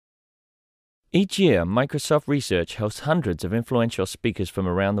Each year, Microsoft Research hosts hundreds of influential speakers from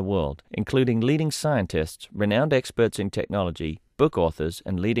around the world, including leading scientists, renowned experts in technology, book authors,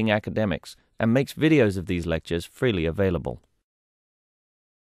 and leading academics, and makes videos of these lectures freely available.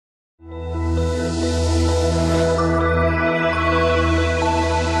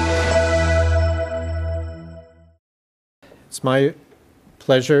 It's my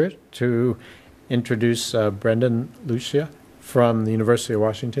pleasure to introduce Brendan Lucia from the University of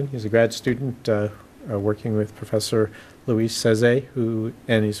Washington. He's a grad student working with Professor Luis Ceze,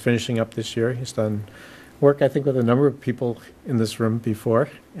 and he's finishing up this year. He's done work, I think, with a number of people in this room before,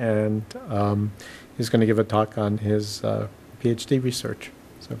 and he's going to give a talk on his PhD research.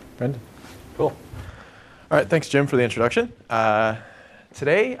 So, Brendan. Cool. All right, thanks, Jim, for the introduction.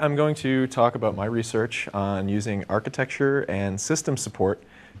 Today, I'm going to talk about my research on using architecture and system support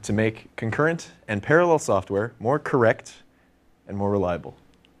to make concurrent and parallel software more correct and more reliable.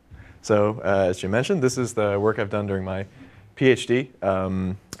 So, as Jim mentioned, this is the work I've done during my PhD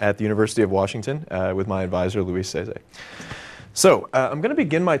at the University of Washington with my advisor, Luis Ceze. So, I'm going to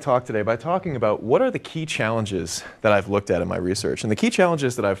begin my talk today by talking about what are the key challenges that I've looked at in my research. And the key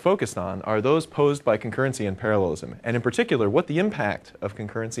challenges that I've focused on are those posed by concurrency and parallelism, and in particular, what the impact of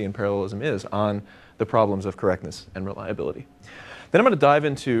concurrency and parallelism is on the problems of correctness and reliability. Then I'm going to dive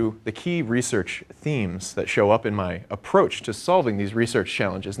into the key research themes that show up in my approach to solving these research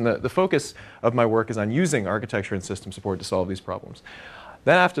challenges. And the focus of my work is on using architecture and system support to solve these problems.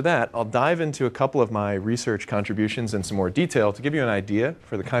 Then after that, I'll dive into a couple of my research contributions in some more detail to give you an idea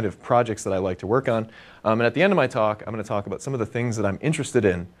for the kind of projects that I like to work on. And at the end of my talk, I'm going to talk about some of the things that I'm interested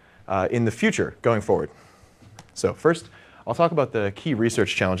in the future going forward. So first, I'll talk about the key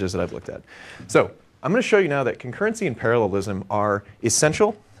research challenges that I've looked at. So I'm going to show you now that concurrency and parallelism are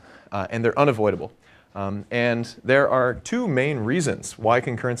essential and they're unavoidable. And there are two main reasons why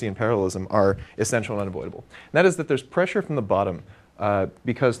concurrency and parallelism are essential and unavoidable. And that is that there's pressure from the bottom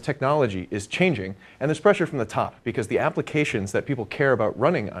because technology is changing, and there's pressure from the top because the applications that people care about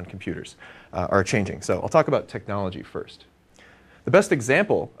running on computers are changing. So I'll talk about technology first. The best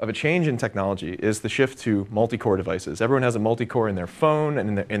example of a change in technology is the shift to multi-core devices. Everyone has a multi-core in their phone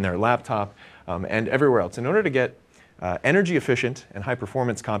and in their laptop and everywhere else. In order to get energy efficient and high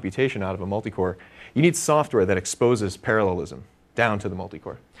performance computation out of a multi-core, you need software that exposes parallelism down to the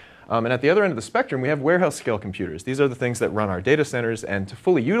multi-core. And at the other end of the spectrum, we have warehouse scale computers. These are the things that run our data centers, and to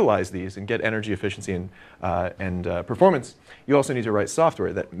fully utilize these and get energy efficiency and performance, you also need to write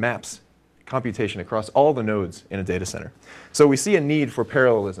software that maps computation across all the nodes in a data center. So we see a need for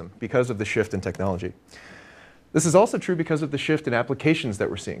parallelism because of the shift in technology. This is also true because of the shift in applications that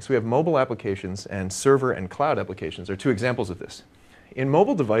we're seeing. So we have mobile applications and server and cloud applications are two examples of this. In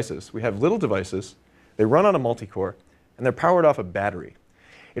mobile devices, we have little devices, they run on a multi-core, and they're powered off a battery.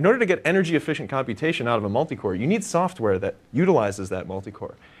 In order to get energy efficient computation out of a multi-core, you need software that utilizes that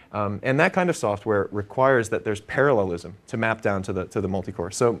multi-core. And that kind of software requires that there's parallelism to map down to the multi-core.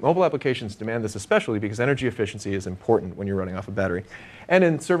 So mobile applications demand this especially because energy efficiency is important when you're running off a battery. And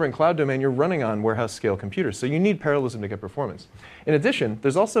in server and cloud domain, you're running on warehouse scale computers. So you need parallelism to get performance. In addition,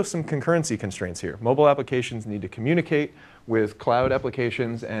 there's also some concurrency constraints here. Mobile applications need to communicate with cloud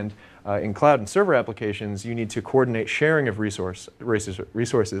applications, and in cloud and server applications, you need to coordinate sharing of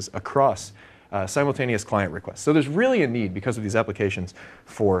resources across simultaneous client requests. So there's really a need, because of these applications,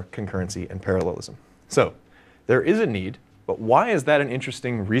 for concurrency and parallelism. So there is a need, but why is that an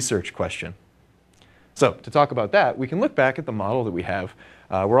interesting research question? So to talk about that, we can look back at the model that we have.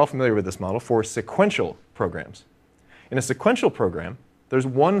 We're all familiar with this model for sequential programs. In a sequential program, there's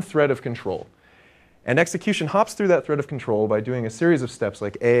one thread of control. And execution hops through that thread of control by doing a series of steps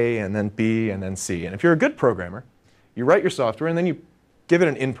like A, and then B, and then C. And if you're a good programmer, you write your software, and then you give it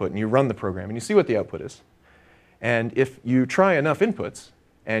an input, and you run the program, and you see what the output is. And if you try enough inputs,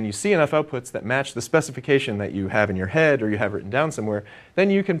 and you see enough outputs that match the specification that you have in your head or you have written down somewhere, then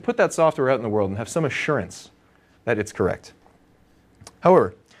you can put that software out in the world and have some assurance that it's correct.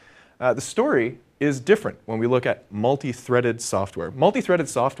 However, the story is different when we look at multi-threaded software. Multi-threaded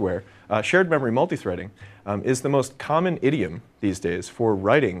software, shared memory multi-threading, is the most common idiom these days for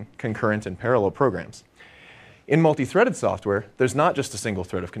writing concurrent and parallel programs. In multi-threaded software, there's not just a single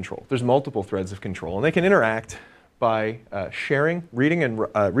thread of control. There's multiple threads of control, and they can interact by sharing, reading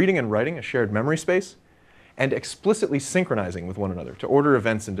and writing a shared memory space, and explicitly synchronizing with one another to order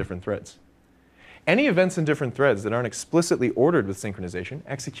events in different threads. Any events in different threads that aren't explicitly ordered with synchronization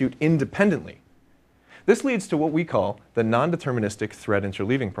execute independently. This leads to what we call the non-deterministic thread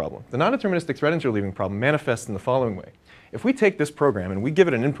interleaving problem. The non-deterministic thread interleaving problem manifests in the following way. If we take this program and we give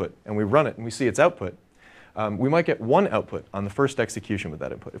it an input and we run it and we see its output, we might get one output on the first execution with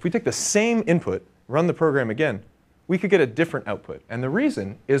that input. If we take the same input, run the program again, we could get a different output. And the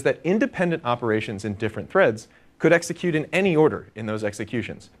reason is that independent operations in different threads could execute in any order in those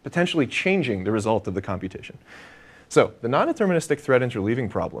executions, potentially changing the result of the computation. So the non-deterministic thread interleaving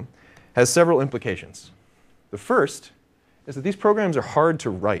problem has several implications. The first is that these programs are hard to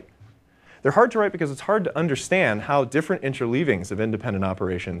write. They're hard to write because it's hard to understand how different interleavings of independent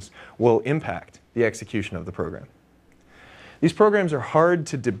operations will impact the execution of the program. These programs are hard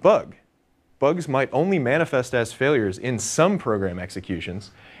to debug. Bugs might only manifest as failures in some program executions,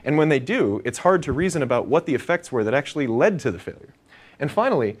 and when they do, it's hard to reason about what the effects were that actually led to the failure. And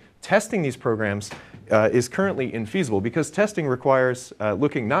finally, testing these programs is currently infeasible because testing requires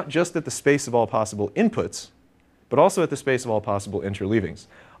looking not just at the space of all possible inputs, but also at the space of all possible interleavings.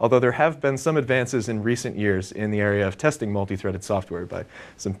 Although there have been some advances in recent years in the area of testing multi-threaded software by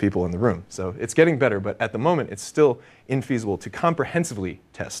some people in the room. So it's getting better, but at the moment it's still infeasible to comprehensively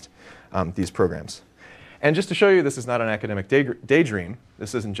test these programs. And just to show you this is not an academic daydream,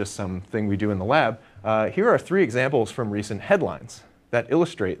 this isn't just something we do in the lab, here are 3 examples from recent headlines that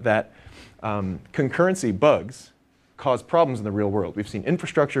illustrate that concurrency bugs cause problems in the real world. We've seen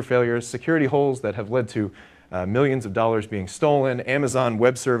infrastructure failures, security holes that have led to millions of dollars being stolen, Amazon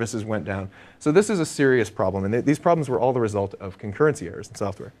Web Services went down. So this is a serious problem, and these problems were all the result of concurrency errors in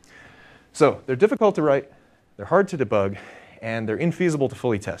software. So they're difficult to write, they're hard to debug, and they're infeasible to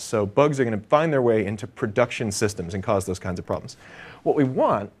fully test. So bugs are going to find their way into production systems and cause those kinds of problems. What we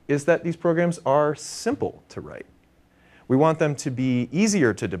want is that these programs are simple to write. We want them to be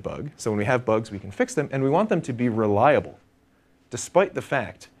easier to debug, so when we have bugs we can fix them, and we want them to be reliable, despite the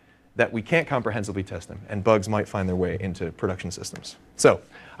fact that we can't comprehensively test them, and bugs might find their way into production systems. So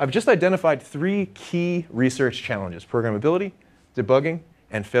I've just identified 3 key research challenges: programmability, debugging,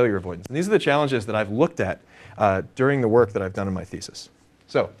 and failure avoidance. And these are the challenges that I've looked at during the work that I've done in my thesis.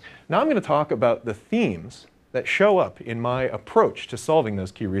 So now I'm going to talk about the themes that show up in my approach to solving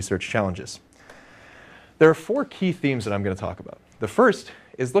those key research challenges. There are 4 key themes that I'm going to talk about. The first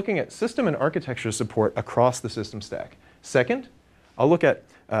is looking at system and architecture support across the system stack. Second, I'll look at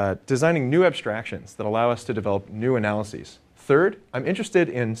designing new abstractions that allow us to develop new analyses. Third, I'm interested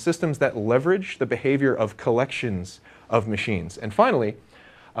in systems that leverage the behavior of collections of machines. And finally,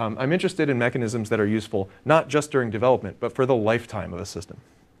 I'm interested in mechanisms that are useful not just during development, but for the lifetime of a system.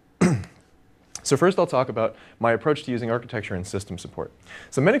 So first I'll talk about my approach to using architecture and system support.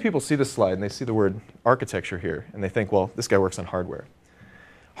 So many people see this slide and they see the word architecture here, and they think, well, this guy works on hardware.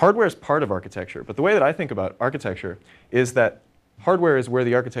 Hardware is part of architecture, but the way that I think about architecture is that hardware is where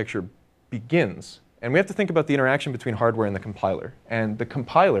the architecture begins. And we have to think about the interaction between hardware and the compiler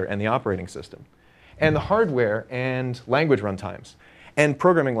and the operating system, and the hardware and language runtimes, and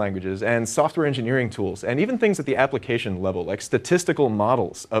programming languages, and software engineering tools, and even things at the application level, like statistical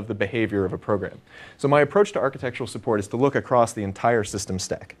models of the behavior of a program. So my approach to architectural support is to look across the entire system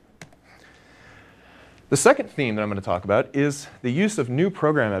stack. The second theme that I'm going to talk about is the use of new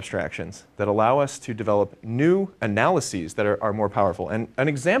program abstractions that allow us to develop new analyses that are more powerful. And an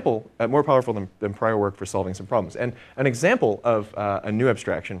example, more powerful than prior work for solving some problems. And an example of a new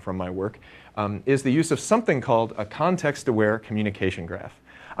abstraction from my work is the use of something called a context-aware communication graph.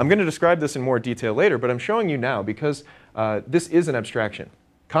 I'm going to describe this in more detail later, but I'm showing you now because this is an abstraction.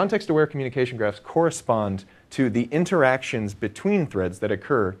 Context-aware communication graphs correspond to the interactions between threads that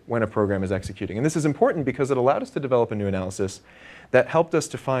occur when a program is executing. And this is important because it allowed us to develop a new analysis that helped us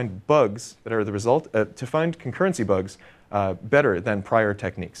to find bugs that are the result, to find concurrency bugs better than prior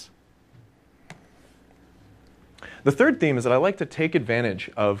techniques. The third theme is that I like to take advantage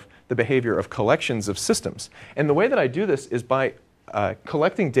of the behavior of collections of systems. And the way that I do this is by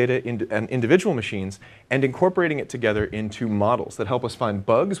collecting data in individual machines and incorporating it together into models that help us find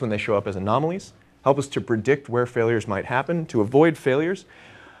bugs when they show up as anomalies, help us to predict where failures might happen, to avoid failures,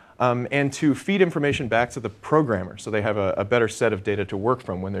 and to feed information back to the programmer so they have a better set of data to work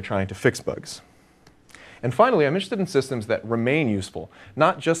from when they're trying to fix bugs. And finally, I'm interested in systems that remain useful,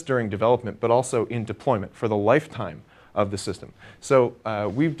 not just during development, but also in deployment for the lifetime of the system. So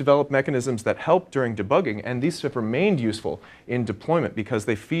we've developed mechanisms that help during debugging, and these have remained useful in deployment because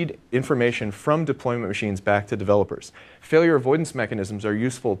they feed information from deployment machines back to developers. Failure avoidance mechanisms are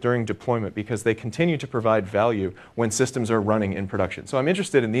useful during deployment because they continue to provide value when systems are running in production. So I'm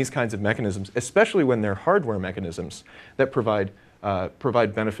interested in these kinds of mechanisms, especially when they're hardware mechanisms that provide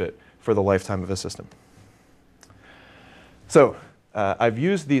benefit for the lifetime of a system. So I've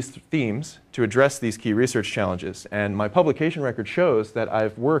used these themes to address these key research challenges, and my publication record shows that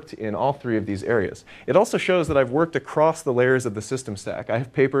I've worked in all three of these areas. It also shows that I've worked across the layers of the system stack. I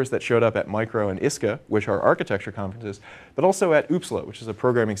have papers that showed up at Micro and ISCA, which are architecture conferences, but also at UPSLA, which is a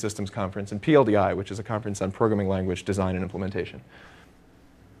programming systems conference, and PLDI, which is a conference on programming language design and implementation.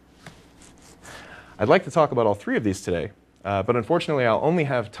 I'd like to talk about all three of these today, but unfortunately I'll only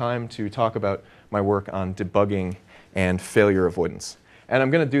have time to talk about my work on debugging and failure avoidance. And I'm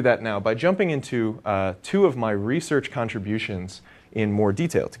going to do that now by jumping into two of my research contributions in more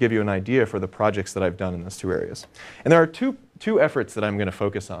detail to give you an idea for the projects that I've done in those two areas. And there are two efforts that I'm going to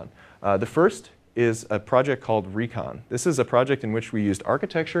focus on. The first is a project called Recon. This is a project in which we used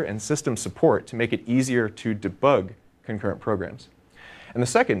architecture and system support to make it easier to debug concurrent programs. And the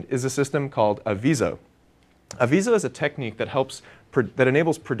second is a system called Aviso. Aviso is a technique that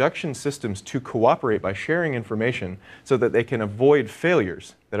enables production systems to cooperate by sharing information so that they can avoid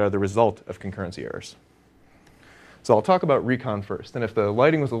failures that are the result of concurrency errors. So I'll talk about Recon first. And if the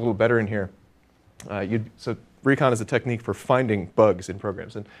lighting was a little better in here, so Recon is a technique for finding bugs in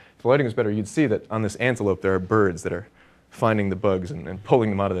programs. And if the lighting was better, you'd see that on this antelope there are birds that are finding the bugs and pulling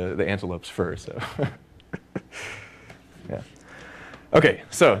them out of the antelope's fur. So yeah. OK,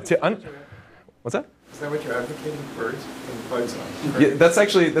 so what's that? Is that what you're advocating, birds and bugs on? Yeah,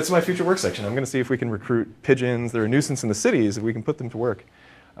 that's my future work section. I'm going to see if we can recruit pigeons. They're a nuisance in the cities, if we can put them to work.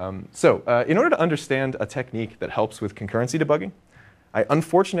 In order to understand a technique that helps with concurrency debugging, I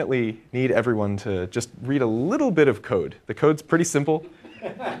unfortunately need everyone to just read a little bit of code. The code's pretty simple.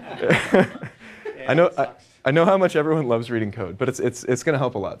 I know how much everyone loves reading code, but it's going to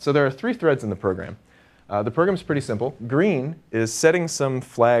help a lot. So there are 3 threads in the program. The program's pretty simple. Green is setting some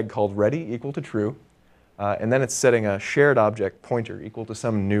flag called ready equal to true. And then it's setting a shared object pointer equal to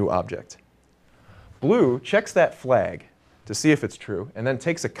some new object. Blue checks that flag to see if it's true, and then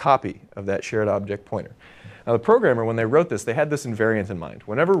takes a copy of that shared object pointer. Now the programmer, when they wrote this, they had this invariant in mind.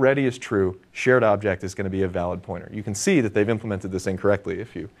 Whenever ready is true, shared object is going to be a valid pointer. You can see that they've implemented this incorrectly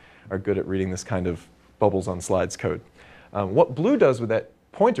if you are good at reading this kind of bubbles on slides code. What blue does with that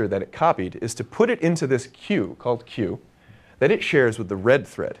pointer that it copied is to put it into this queue called queue that it shares with the red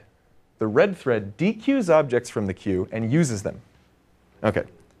thread. The red thread dequeues objects from the queue and uses them. OK.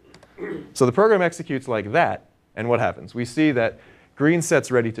 So the program executes like that, and what happens? We see that green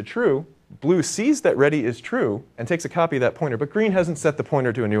sets ready to true. Blue sees that ready is true and takes a copy of that pointer, but green hasn't set the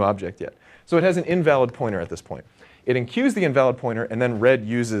pointer to a new object yet. So it has an invalid pointer at this point. It enqueues the invalid pointer, and then red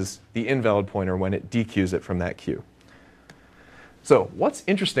uses the invalid pointer when it dequeues it from that queue. So what's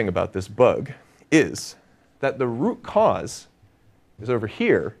interesting about this bug is that the root cause is over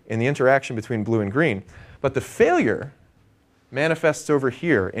here in the interaction between blue and green, but the failure manifests over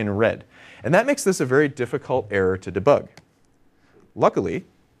here in red. And that makes this a very difficult error to debug. Luckily,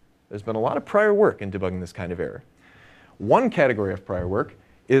 there's been a lot of prior work in debugging this kind of error. One category of prior work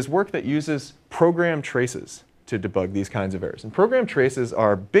is work that uses program traces to debug these kinds of errors. And program traces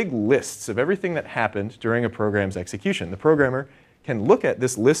are big lists of everything that happened during a program's execution. The programmer can look at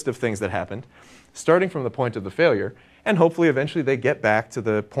this list of things that happened, starting from the point of the failure, and hopefully eventually they get back to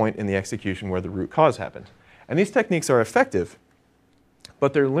the point in the execution where the root cause happened. And these techniques are effective,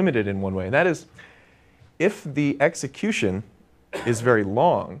 but they're limited in one way. And that is, if the execution is very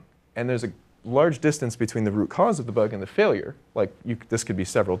long, and there's a large distance between the root cause of the bug and the failure, like this could be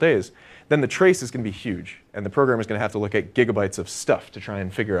several days, then the trace is going to be huge. And the programmer is going to have to look at gigabytes of stuff to try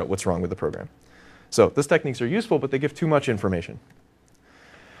and figure out what's wrong with the program. So these techniques are useful, but they give too much information.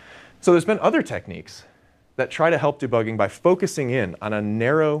 So there's been other techniques that try to help debugging by focusing in on a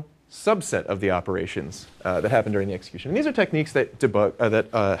narrow subset of the operations that happen during the execution. And these are techniques that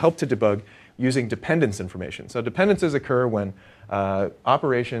help to debug using dependence information. So dependences occur when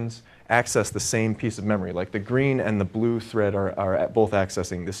operations access the same piece of memory, like the green and the blue thread are both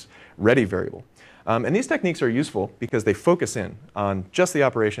accessing this ready variable. And these techniques are useful because they focus in on just the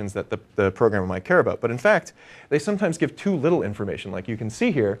operations that the programmer might care about. But in fact, they sometimes give too little information. Like you can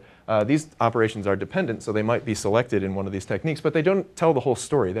see here, these operations are dependent, so they might be selected in one of these techniques. But they don't tell the whole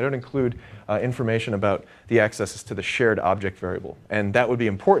story. They don't include information about the accesses to the shared object variable. And that would be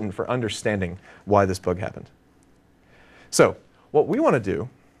important for understanding why this bug happened. So what we want to do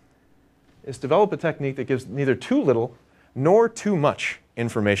is develop a technique that gives neither too little nor too much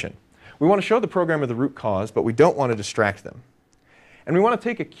information. We want to show the programmer the root cause, but we don't want to distract them. And we want to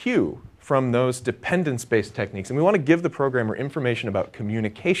take a cue from those dependence-based techniques, and we want to give the programmer information about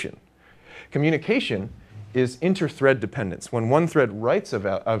communication. Communication is inter-thread dependence. When one thread writes a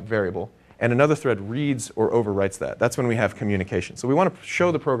variable and another thread reads or overwrites that, that's when we have communication. So we want to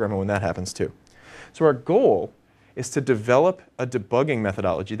show the programmer when that happens too. So our goal is to develop a debugging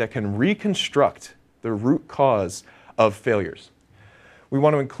methodology that can reconstruct the root cause of failures. We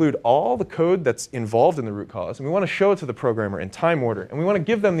want to include all the code that's involved in the root cause, and we want to show it to the programmer in time order, and we want to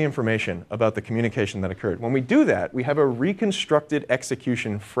give them the information about the communication that occurred. When we do that, we have a reconstructed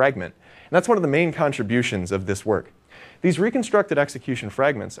execution fragment. And that's one of the main contributions of this work. These reconstructed execution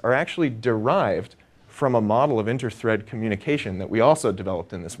fragments are actually derived from a model of inter-thread communication that we also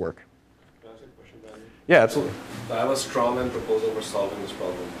developed in this work. Can I ask a question, Daniel? Yeah, absolutely. So I have a strawman proposal for solving this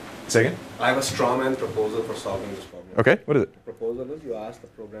problem. Say again? I have a strawman proposal for solving this problem. OK, what is it? The proposal is you ask the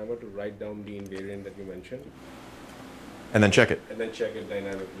programmer to write down the invariant that you mentioned. And then check it. And then check it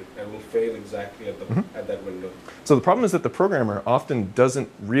dynamically. And will fail exactly at, at that window. So the problem is that the programmer often doesn't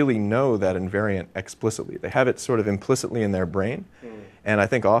really know that invariant explicitly. They have it sort of implicitly in their brain. And I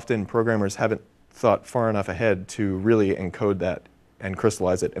think often programmers haven't thought far enough ahead to really encode that and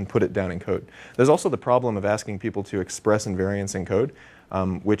crystallize it and put it down in code. There's also the problem of asking people to express invariants in code,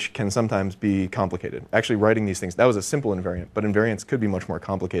 which can sometimes be complicated. Actually writing these things, that was a simple invariant, but invariants could be much more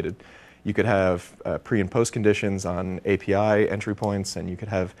complicated. You could have pre and post conditions on API entry points, and you could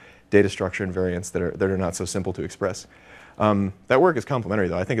have data structure invariants that are not so simple to express. That work is complementary,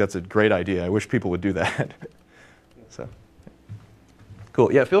 though. I think that's a great idea. I wish people would do that. So,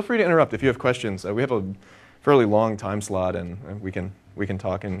 cool. Yeah, feel free to interrupt if you have questions. We have a fairly long time slot, and we can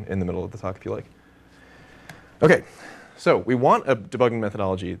talk in the middle of the talk if you like. OK, so we want a debugging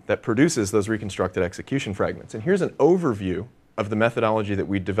methodology that produces those reconstructed execution fragments. And here's an overview of the methodology that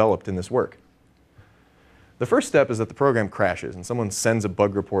we developed in this work. The first step is that the program crashes and someone sends a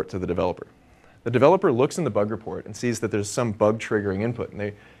bug report to the developer. The developer looks in the bug report and sees that there's some bug triggering input, and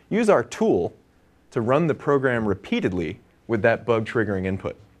they use our tool to run the program repeatedly with that bug triggering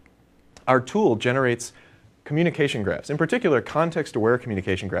input. Our tool generates communication graphs, in particular context-aware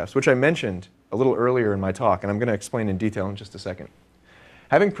communication graphs, which I mentioned a little earlier in my talk, and I'm going to explain in detail in just a second.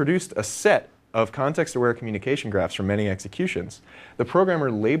 Having produced a set of context-aware communication graphs from many executions, the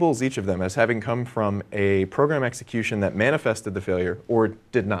programmer labels each of them as having come from a program execution that manifested the failure or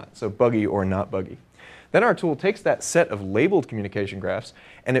did not, so buggy or not buggy. Then our tool takes that set of labeled communication graphs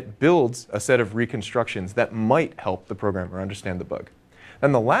and it builds a set of reconstructions that might help the programmer understand the bug.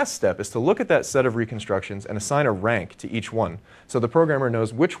 Then the last step is to look at that set of reconstructions and assign a rank to each one, so the programmer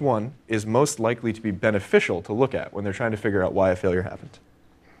knows which one is most likely to be beneficial to look at when they're trying to figure out why a failure happened.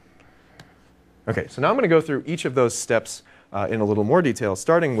 OK, so now I'm going to go through each of those steps in a little more detail,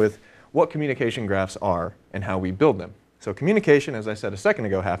 starting with what communication graphs are and how we build them. So communication, as I said a second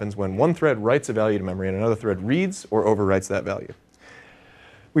ago, happens when one thread writes a value to memory and another thread reads or overwrites that value.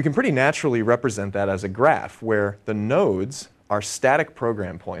 We can pretty naturally represent that as a graph where the nodes are static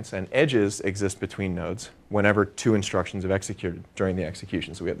program points and edges exist between nodes whenever two instructions have executed during the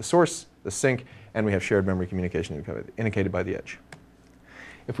execution. So we have the source, the sink, and we have shared memory communication indicated by the edge.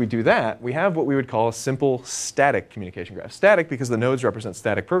 If we do that, we have what we would call a simple static communication graph. Static because the nodes represent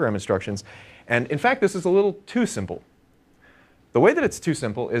static program instructions. And in fact, this is a little too simple. The way that it's too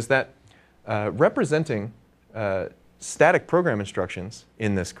simple is that representing static program instructions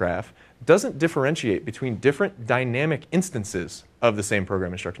in this graph doesn't differentiate between different dynamic instances of the same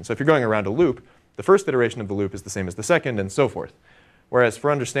program instruction. So if you're going around a loop, the first iteration of the loop is the same as the second, and so forth. Whereas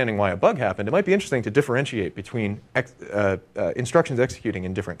for understanding why a bug happened, it might be interesting to differentiate between instructions executing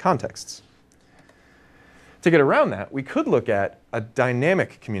in different contexts. To get around that, we could look at a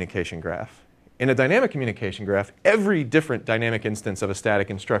dynamic communication graph. In a dynamic communication graph, every different dynamic instance of a static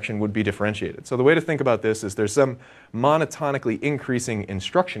instruction would be differentiated. So the way to think about this is there's some monotonically increasing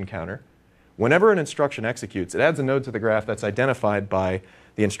instruction counter. Whenever an instruction executes, it adds a node to the graph that's identified by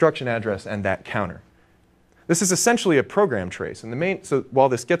the instruction address and that counter. This is essentially a program trace. And so while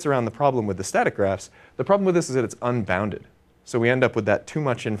this gets around the problem with the static graphs, the problem with this is that it's unbounded. So we end up with that too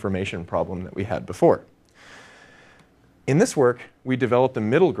much information problem that we had before. In this work, we developed a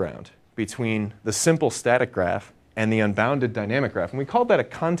middle ground between the simple static graph and the unbounded dynamic graph. And we called that a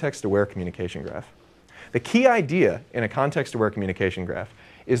context-aware communication graph. The key idea in a context-aware communication graph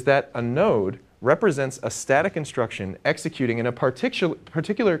is that a node represents a static instruction executing in a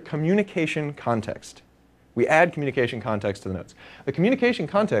particular communication context. We add communication context to the nodes. The communication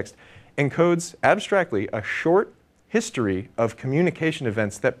context encodes abstractly a short history of communication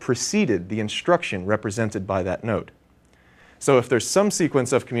events that preceded the instruction represented by that node. So if there's some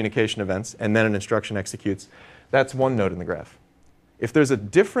sequence of communication events and then an instruction executes, that's one node in the graph. If there's a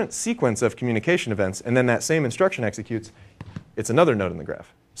different sequence of communication events and then that same instruction executes, it's another node in the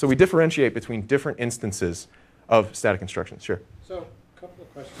graph. So we differentiate between different instances of static instructions. Sure. So a couple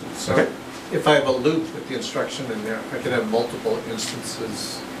of questions. OK. if I have a loop with the instruction in there, I can have multiple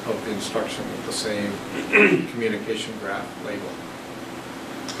instances of the instruction with the same communication graph label.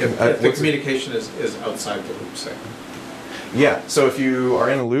 If the communication is outside the loop, say. Yeah, so if you are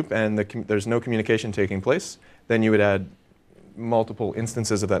in a loop and there's no communication taking place, then you would add multiple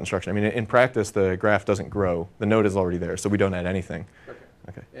instances of that instruction. I mean, in practice, the graph doesn't grow. The node is already there, so we don't add anything.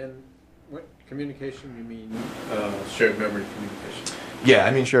 Okay. And what communication you mean shared memory communication? Yeah,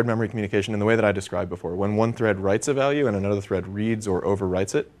 I mean shared memory communication in the way that I described before. When one thread writes a value and another thread reads or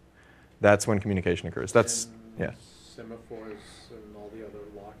overwrites it, that's when communication occurs. That's, yeah. Semaphores and all the other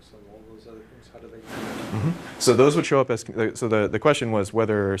locks and all those other things, how do they connect? So those would show up as, so the question was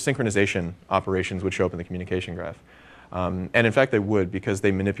whether synchronization operations would show up in the communication graph. And in fact, they would, because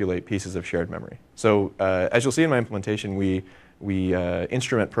they manipulate pieces of shared memory. So as you'll see in my implementation, we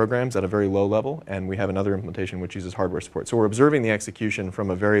instrument programs at a very low level, and we have another implementation which uses hardware support. So we're observing the execution from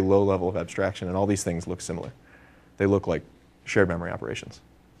a very low level of abstraction, and all these things look similar. They look like shared memory operations.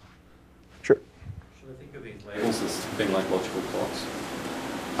 Sure. Should I think of these labels as being like logical clocks?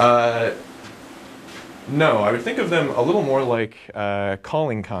 No, I would think of them a little more like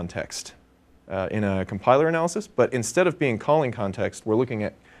calling context in a compiler analysis, but instead of being calling context, we're looking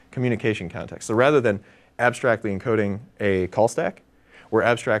at communication context. So rather than abstractly encoding a call stack, we're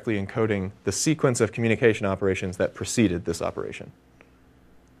abstractly encoding the sequence of communication operations that preceded this operation.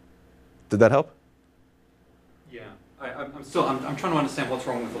 Did that help? Yeah, I'm trying to understand what's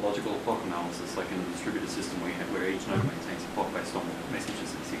wrong with the logical clock analysis, like in a distributed system where each node maintains a clock based on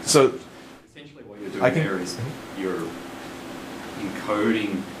messages and sequences. So essentially what you're doing there is you're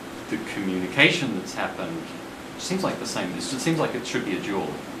encoding the communication that's happened. It seems like the same. It seems like it should be a dual.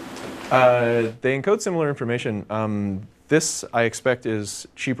 They encode similar information. This, I expect, is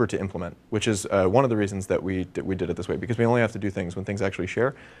cheaper to implement, which is one of the reasons that we did it this way, because we only have to do things when things actually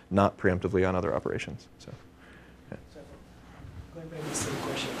share, not preemptively on other operations. So, yeah. So going back to the same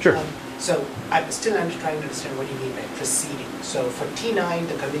question. Sure. So I'm trying to understand what you mean by preceding. So for T9,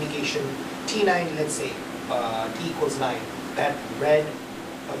 the communication, T9, let's say T equals 9, that read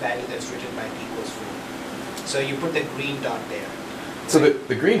a value that's written by T equals 4. So you put the green dot there. So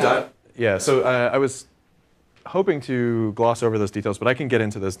the green dot, yeah, so I was hoping to gloss over those details, but I can get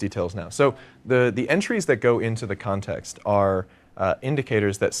into those details now. So the entries that go into the context are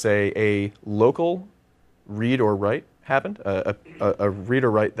indicators that say a local read or write happened, a read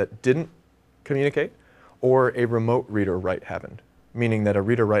or write that didn't communicate, or a remote read or write happened, meaning that a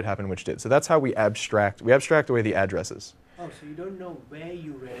read or write happened which did. So that's how we abstract away the addresses. Oh, so you don't know where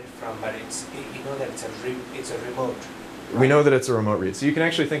you read it from, but you know that it's a remote. Right? We know that it's a remote read. So you can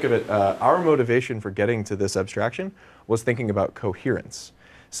actually think of it, our motivation for getting to this abstraction was thinking about coherence.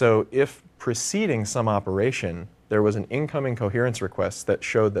 So if preceding some operation, there was an incoming coherence request that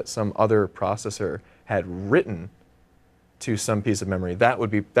showed that some other processor had written to some piece of memory, that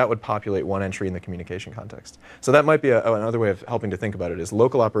would populate one entry in the communication context. So that might be another way of helping to think about it, is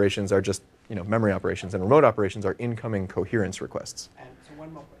local operations are just memory operations, and remote operations are incoming coherence requests. And so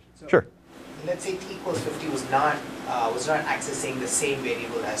one more question. So sure. Let's say T equals 50 was not accessing the same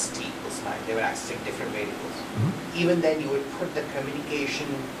variable as T equals 9. They were accessing different variables. Mm-hmm. Even then, you would put the communication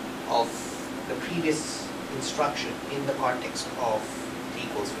of the previous instruction in the context of T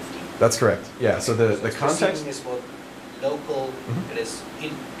equals 50. That's correct. Yeah. So the context is both local. Mm-hmm. It is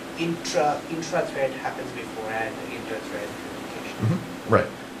intra-thread happens before and inter-thread communication. Mm-hmm. Right.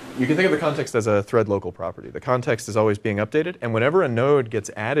 You can think of the context as a thread local property. The context is always being updated, and whenever a node gets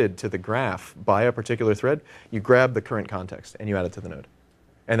added to the graph by a particular thread, you grab the current context and you add it to the node.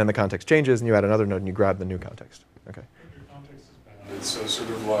 And then the context changes and you add another node and you grab the new context. Okay. Your context is bounded, so sort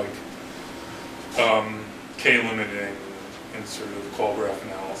of like K-limiting in sort of call graph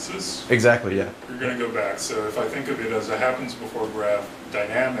analysis. Exactly, yeah. You're going to go back. So if I think of it as a happens before graph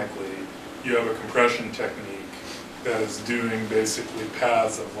dynamically, you have a compression technique that is doing basically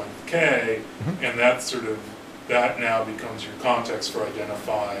paths of length k, mm-hmm. and that now becomes your context for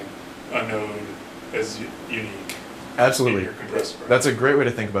identifying a node as unique. Absolutely. In your compressed graph. That's a great way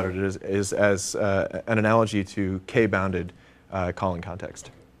to think about it, is as an analogy to k-bounded calling context.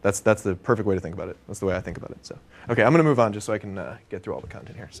 That's the perfect way to think about it. That's the way I think about it. So, okay, I'm going to move on just so I can get through all the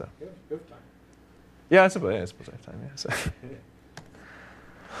content here. So. Yeah, good time. Yeah, I suppose I have time. Yeah. So.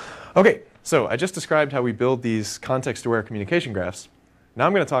 Okay. So I just described how we build these context-aware communication graphs. Now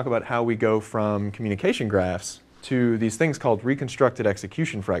I'm going to talk about how we go from communication graphs to these things called reconstructed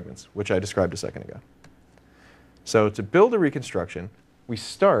execution fragments, which I described a second ago. So to build a reconstruction, we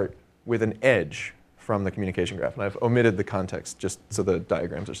start with an edge from the communication graph. And I've omitted the context just so the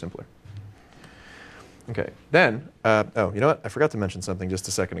diagrams are simpler. Okay, then, oh, you know what? I forgot to mention something just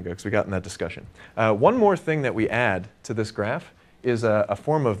a second ago because we got in that discussion. One more thing that we add to this graph is a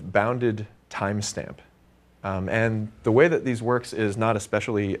form of bounded timestamp. And the way that these works is not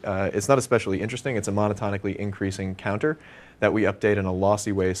especially, it's not especially interesting. It's a monotonically increasing counter that we update in a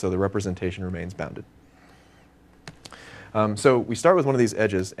lossy way so the representation remains bounded. So we start with one of these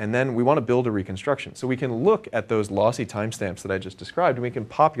edges, and then we want to build a reconstruction. So we can look at those lossy timestamps that I just described, and we can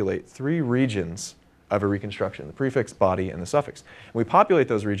populate 3 regions of a reconstruction: the prefix, body, and the suffix. And we populate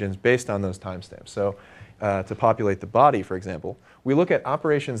those regions based on those timestamps. So to populate the body, for example, we look at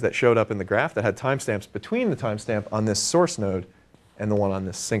operations that showed up in the graph that had timestamps between the timestamp on this source node and the one on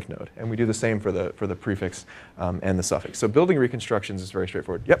this sync node. And we do the same for the prefix and the suffix. So building reconstructions is very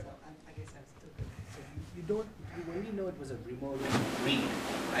straightforward. Yep? I guess I'm still good. So you only know it was a remote read,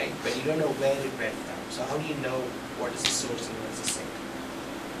 right? But you don't know where it read from. So how do you know what is the source and what is the sync?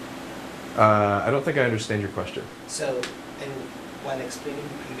 I don't think I understand your question. So, and while explaining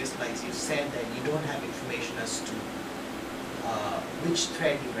the previous slides, you said that you don't have information as to which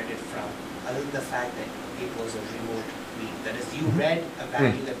thread you read it from, other than the fact that it was a remote read. That is, you read a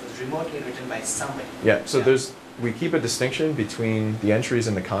value that was remotely written by somebody. Yeah, so we keep a distinction between the entries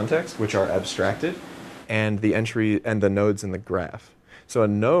in the context, which are abstracted, and the entry and the nodes in the graph. So a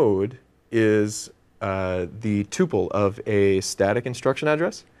node is the tuple of a static instruction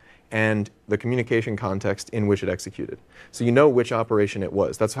address and the communication context in which it executed. So you know which operation it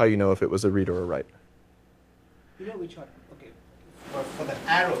was. That's how you know if it was a read or a write. You know which one? Okay. For the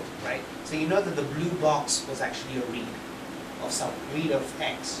arrow, right? So you know that the blue box was actually a read of some read of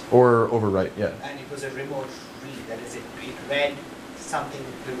X. Or overwrite, yeah. And it was a remote read. That is, it read something.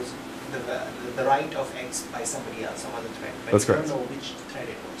 There was the write of X by somebody else, some other thread. But That's you correct. don't know which thread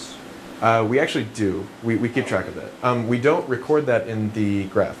it was. We actually do. We keep track of that. We don't record that in the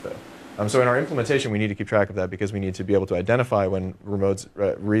graph, though. So in our implementation, we need to keep track of that because we need to be able to identify when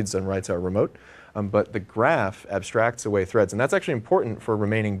reads and writes are remote. But the graph abstracts away threads. And that's actually important for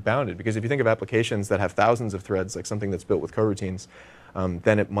remaining bounded, because if you think of applications that have thousands of threads, like something that's built with coroutines,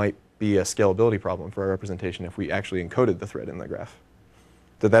 then it might be a scalability problem for our representation if we actually encoded the thread in the graph.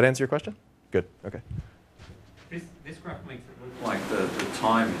 Did that answer your question? Good. Okay. This graph makes it look like the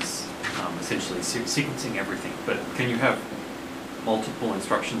time is essentially sequencing everything, but can you have multiple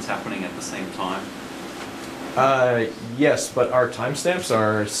instructions happening at the same time? Yes, but our timestamps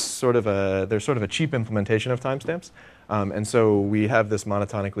are sort of a cheap implementation of timestamps. And so we have this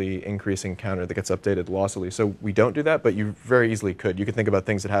monotonically increasing counter that gets updated lossily. So we don't do that, but you very easily could. You could think about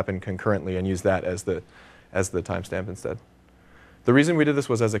things that happen concurrently and use that as the timestamp instead. The reason we did this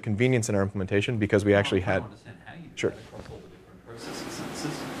was as a convenience in our implementation, because we actually had... Understand how you do Sure. that across all the different processes in the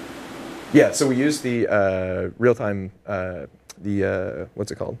system. Yeah, so we use the real-time,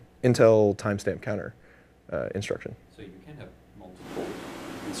 what's it called? Intel timestamp counter instruction. So you can have multiple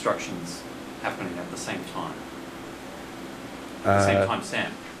instructions happening at the same time. At the same time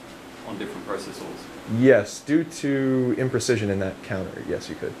stamp on different processors. Yes, due to imprecision in that counter, yes,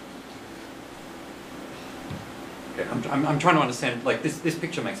 you could. Okay, I'm trying to understand, like this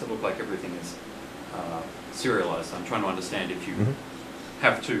picture makes it look like everything is serialized. I'm trying to understand if you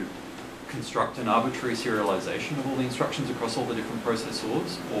have to construct an arbitrary serialization of all the instructions across all the different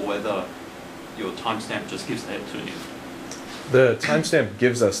processors, or whether your timestamp just gives that to you. The timestamp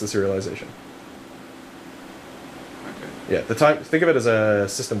gives us the serialization. Okay. Yeah, the time. Think of it as a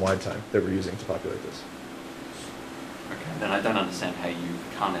system-wide time that we're using to populate this. Okay. Then I don't understand how you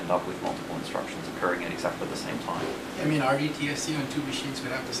can't end up with multiple instructions occurring at exactly the same time. I mean, RDTSC on 2 machines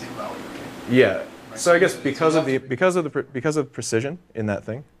would have the same value, right? Yeah. So I guess because of precision in that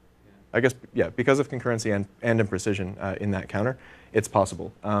thing, I guess because of concurrency and imprecision in that counter, it's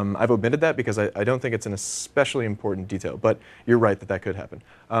possible. I've omitted that because I don't think it's an especially important detail, but you're right that could happen.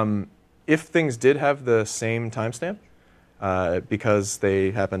 If things did have the same timestamp, because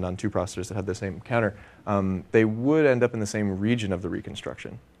they happened on 2 processors that had the same counter, they would end up in the same region of the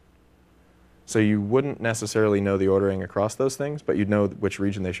reconstruction. So you wouldn't necessarily know the ordering across those things, but you'd know which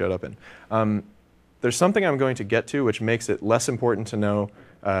region they showed up in. There's something I'm going to get to which makes it less important to know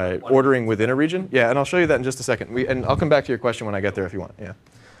ordering within a region. Yeah, and I'll show you that in just a second. And I'll come back to your question when I get there if you want.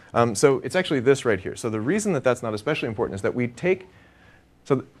 Yeah. So it's actually this right here. So the reason that that's not especially important is that we take...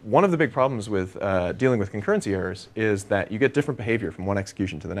 So one of the big problems with dealing with concurrency errors is that you get different behavior from one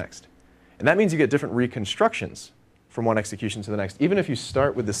execution to the next. And that means you get different reconstructions from one execution to the next, even if you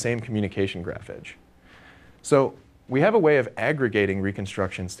start with the same communication graph edge. So we have a way of aggregating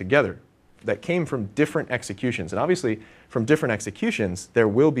reconstructions together that came from different executions. And obviously, from different executions, there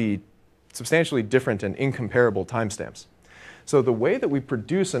will be substantially different and incomparable timestamps. So the way that we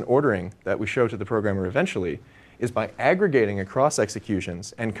produce an ordering that we show to the programmer eventually is by aggregating across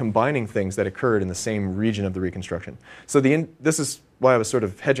executions and combining things that occurred in the same region of the reconstruction. So this is why I was sort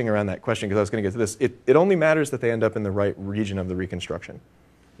of hedging around that question, because I was going to get to this. It only matters that they end up in the right region of the reconstruction.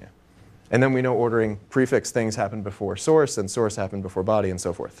 Yeah. And then we know ordering prefix things happen before source, and source happened before body, and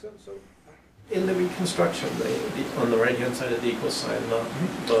so forth. So in the reconstruction, on the right-hand side of the equal sign,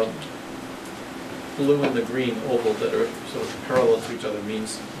 the blue and the green oval that are sort of parallel to each other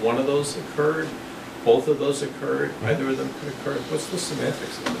means one of those occurred, both of those occurred, either of them could occur. What's the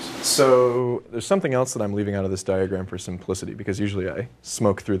semantics of this? So there's something else that I'm leaving out of this diagram for simplicity, because usually I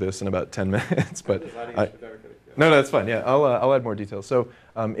smoke through this in about 10 minutes. But no, that's fine. Yeah, I'll add more details. So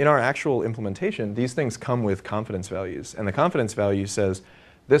in our actual implementation, these things come with confidence values. And the confidence value says,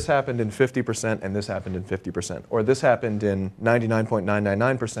 this happened in 50% and this happened in 50%. Or this happened in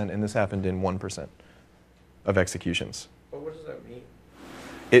 99.999% and this happened in 1% of executions. But what does that mean?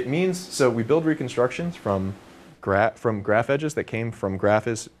 It means, so we build reconstructions from graph edges that came from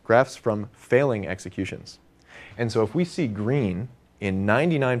graphs from failing executions. And so if we see green in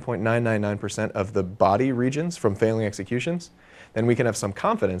 99.999% of the body regions from failing executions, then we can have some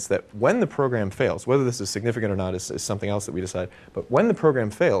confidence that when the program fails, whether this is significant or not is something else that we decide, but when the program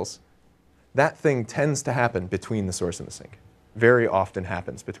fails, that thing tends to happen between the source and the sink. Very often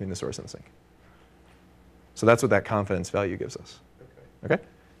happens between the source and the sink. So that's what that confidence value gives us. Okay?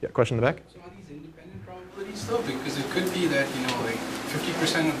 Yeah, question in the back? So are these independent probabilities though? Because it could be that, like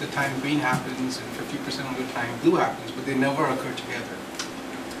 50% of the time green happens and 50% of the time blue happens, but they never occur together.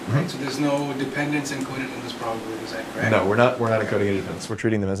 Right? So there's no dependence encoded in this probability, is that correct? No, we're not encoding any dependence. We're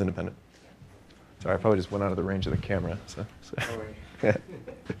treating them as independent. Sorry, I probably just went out of the range of the camera.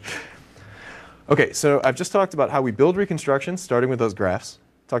 Okay, so I've just talked about how we build reconstructions, starting with those graphs.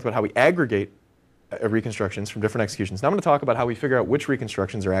 Talked about how we aggregate reconstructions from different executions. Now I'm going to talk about how we figure out which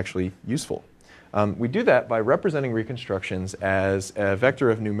reconstructions are actually useful. We do that by representing reconstructions as a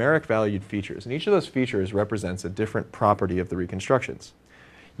vector of numeric valued features. And each of those features represents a different property of the reconstructions.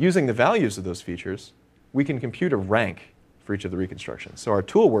 Using the values of those features, we can compute a rank for each of the reconstructions. So our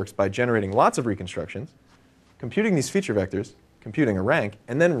tool works by generating lots of reconstructions, computing these feature vectors, computing a rank,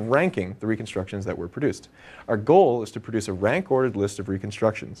 and then ranking the reconstructions that were produced. Our goal is to produce a rank-ordered list of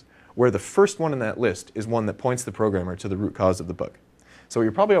reconstructions, where the first one in that list is one that points the programmer to the root cause of the bug. So what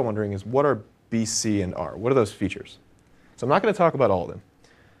you're probably all wondering is, what are B, C, and R? What are those features? So I'm not going to talk about all of them,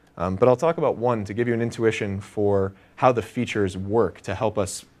 but I'll talk about one to give you an intuition for how the features work to help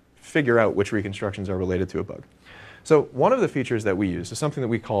us figure out which reconstructions are related to a bug. So one of the features that we use is something that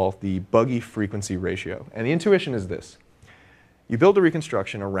we call the Buggy frequency ratio. And the intuition is this. You build a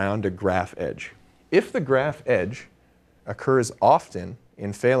reconstruction around a graph edge. If the graph edge occurs often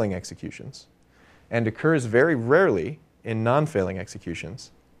in failing executions and occurs very rarely in non-failing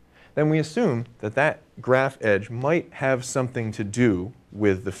executions, then we assume that that graph edge might have something to do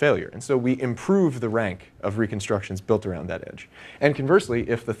with the failure. And so we improve the rank of reconstructions built around that edge. And conversely,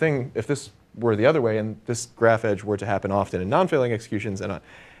 if this were the other way and this graph edge were to happen often in non-failing executions and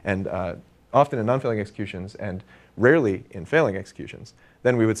often in non-failing executions and rarely in failing executions,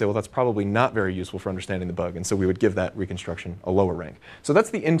 then we would say, well, that's probably not very useful for understanding the bug, and so we would give that reconstruction a lower rank. So that's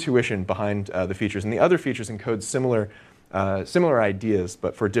the intuition behind the features, and the other features encode similar ideas,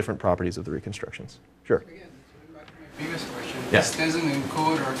 but for different properties of the reconstructions. Sure. Again, going back to my previous question, Yeah. this doesn't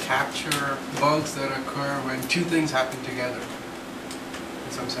encode or capture bugs that occur when two things happen together,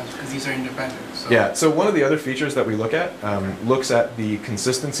 in some sense, because these are independent. So Yeah, so one of the other features that we look at looks at the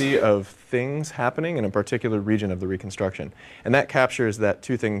consistency of things happening in a particular region of the reconstruction. And that captures that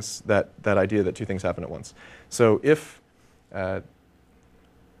that idea that two things happen at once. So if,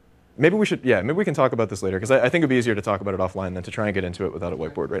 maybe we can talk about this later, because I think it'd be easier to talk about it offline than to try and get into it without a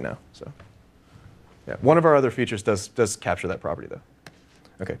whiteboard right now. So yeah, one of our other features does capture that property though.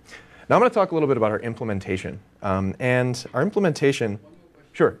 Okay, now I'm going to talk a little bit about our implementation. And our implementation,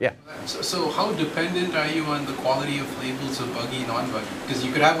 sure, yeah. So how dependent are you on the quality of labels of buggy, non-buggy? Because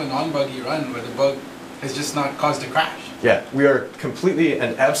you could have a non-buggy run where the bug has just not caused a crash. Yeah, we are completely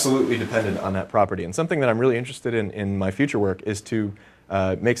and absolutely dependent on that property. And something that I'm really interested in my future work is to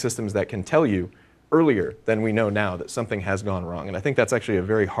make systems that can tell you earlier than we know now that something has gone wrong. And I think that's actually a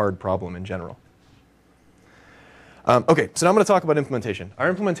very hard problem in general. Okay, so now I'm going to talk about implementation. Our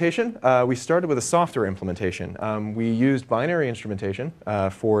implementation, we started with a software implementation. We used binary instrumentation.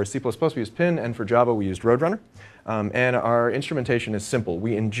 For C++, we used Pin, and for Java, we used Roadrunner. And our instrumentation is simple.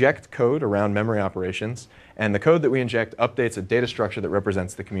 We inject code around memory operations, and the code that we inject updates a data structure that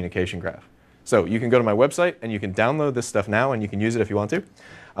represents the communication graph. So you can go to my website, and you can download this stuff now, and you can use it if you want to.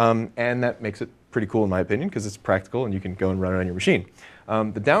 And that makes it pretty cool in my opinion because it's practical and you can go and run it on your machine.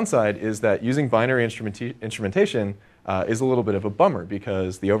 The downside is that using binary instrumentation is a little bit of a bummer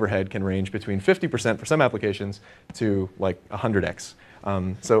because the overhead can range between 50% for some applications to like 100x.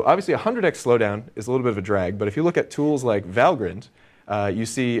 So obviously 100x slowdown is a little bit of a drag, but if you look at tools like Valgrind, you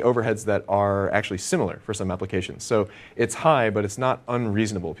see overheads that are actually similar for some applications. So it's high, but it's not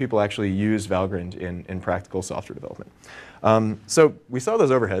unreasonable. People actually use Valgrind in practical software development. So we saw those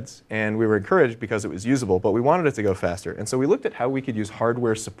overheads, and we were encouraged because it was usable, but we wanted it to go faster. And so we looked at how we could use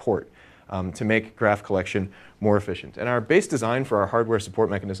hardware support to make graph collection more efficient. And our base design for our hardware support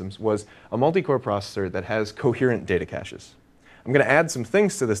mechanisms was a multi-core processor that has coherent data caches. I'm going to add some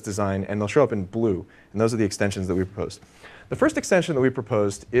things to this design, and they'll show up in blue. And those are the extensions that we proposed. The first extension that we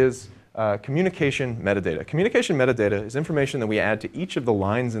proposed is communication metadata. Communication metadata is information that we add to each of the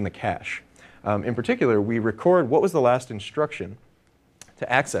lines in the cache. In particular, we record what was the last instruction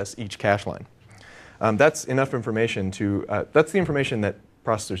to access each cache line. That's enough information to, that's the information that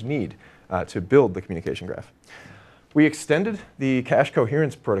processors need to build the communication graph. We extended the cache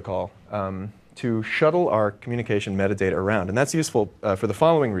coherence protocol to shuttle our communication metadata around, and that's useful for the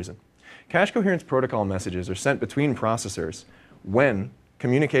following reason. Cache coherence protocol messages are sent between processors when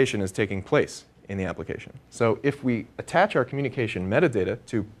communication is taking place in the application. So if we attach our communication metadata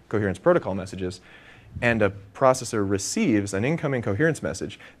to coherence protocol messages and a processor receives an incoming coherence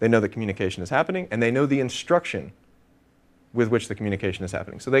message, they know that communication is happening and they know the instruction with which the communication is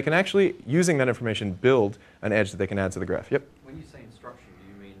happening. So they can actually, using that information, build an edge that they can add to the graph. Yep? When you say instruction, do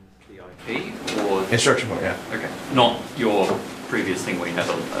you mean the IP or? Instruction point, yeah. Okay. Not your previous thing where you had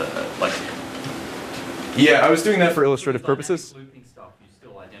like. Yeah, I was doing that for illustrative purposes. Looping stuff, you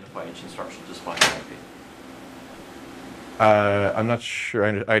still identify each instruction just by the IP. I'm not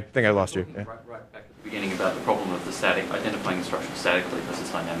sure. I think I lost you. Yeah. Right back at the beginning about the problem of the static, identifying instructions statically versus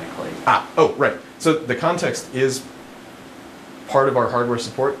dynamically. Oh, right. So the context is part of our hardware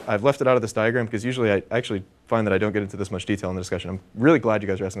support. I've left it out of this diagram because usually I actually find that I don't get into this much detail in the discussion. I'm really glad you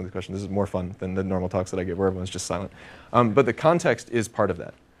guys are asking this question. This is more fun than the normal talks that I give where everyone's just silent. But the context is part of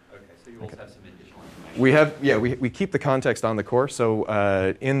that. Okay, so you also have some additional information. We have, yeah, we keep the context on the core. So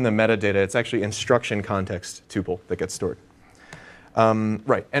in the metadata, it's actually instruction context tuple that gets stored.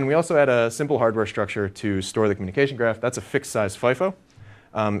 Right, and we also add a simple hardware structure to store the communication graph. That's a fixed size FIFO.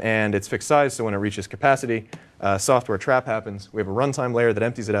 And it's fixed size, so when it reaches capacity, software trap happens. We have a runtime layer that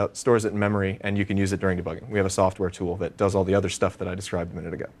empties it out, stores it in memory, and you can use it during debugging. We have a software tool that does all the other stuff that I described a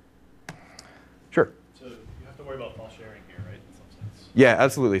minute ago. Sure? So you have to worry about false sharing here, right, in some sense? Yeah,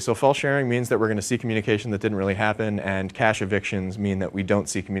 absolutely. So false sharing means that we're going to see communication that didn't really happen, and cache evictions mean that we don't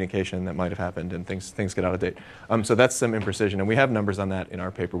see communication that might have happened, and things get out of date. So that's some imprecision, and we have numbers on that in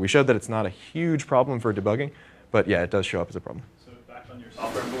our paper. We showed that it's not a huge problem for debugging, but yeah, it does show up as a problem. On your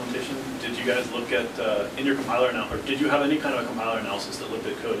software implementation, did you guys look at, in your compiler analysis, or did you have any kind of a compiler analysis that looked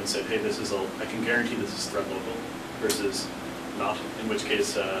at code and said, hey, I can guarantee this is thread local versus not, in which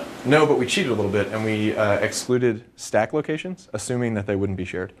case? No, but we cheated a little bit, and we excluded stack locations, assuming that they wouldn't be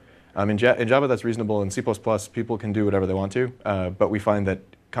shared. In Java, that's reasonable. In C++, people can do whatever they want to, but we find that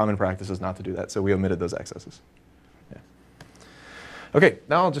common practice is not to do that, so we omitted those accesses. Okay,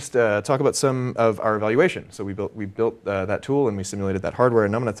 now I'll just talk about some of our evaluation. So we built that tool and we simulated that hardware,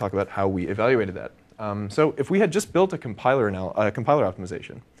 and I'm going to talk about how we evaluated that. So if we had just built a compiler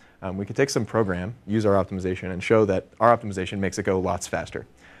optimization, we could take some program, use our optimization, and show that our optimization makes it go lots faster.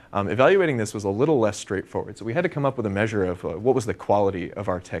 Evaluating this was a little less straightforward, so we had to come up with a measure of what was the quality of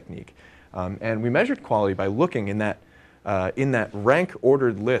our technique. And we measured quality by looking in that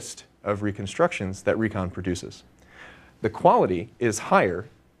rank-ordered list of reconstructions that Recon produces. The quality is higher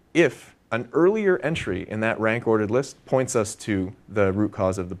if an earlier entry in that rank-ordered list points us to the root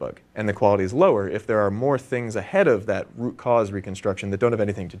cause of the bug. And the quality is lower if there are more things ahead of that root cause reconstruction that don't have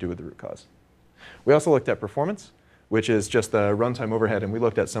anything to do with the root cause. We also looked at performance, which is just the runtime overhead, and we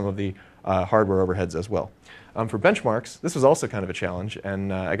looked at some of the hardware overheads as well. For benchmarks, this was also kind of a challenge,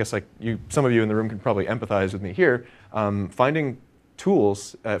 and I guess like some of you in the room can probably empathize with me here. Finding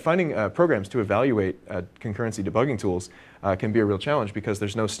programs to evaluate concurrency debugging tools can be a real challenge because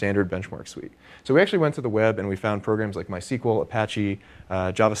there's no standard benchmark suite. So we actually went to the web and we found programs like MySQL, Apache,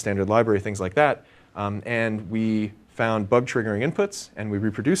 Java Standard Library, things like that. And we found bug triggering inputs and we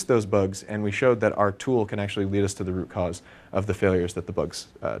reproduced those bugs and we showed that our tool can actually lead us to the root cause of the failures that the bugs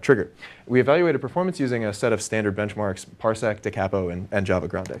trigger. We evaluated performance using a set of standard benchmarks, Parsec, Decapo, and Java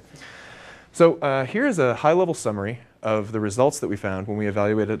Grande. So here's a high-level summary of the results that we found when we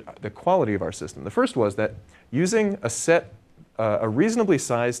evaluated the quality of our system. The first was that using a reasonably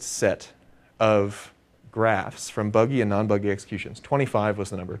sized set of graphs from buggy and non-buggy executions, 25 was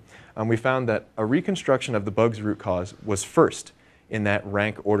the number, we found that a reconstruction of the bug's root cause was first in that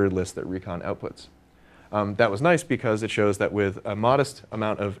rank ordered list that Recon outputs. That was nice because it shows that with a modest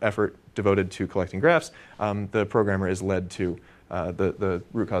amount of effort devoted to collecting graphs, the programmer is led to the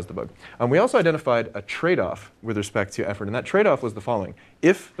root cause of the bug. We also identified a trade-off with respect to effort, and that trade-off was the following.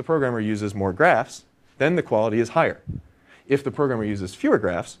 If the programmer uses more graphs, then the quality is higher. If the programmer uses fewer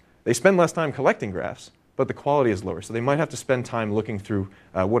graphs, they spend less time collecting graphs, but the quality is lower. So they might have to spend time looking through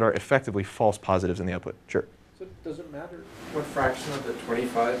what are effectively false positives in the output. Sure. So does it matter what fraction of the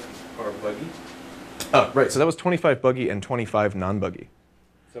 25 are buggy? Oh, right. So that was 25 buggy and 25 non-buggy.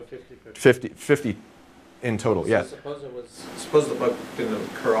 So 50/50. 50 in total, yeah. So suppose the bug didn't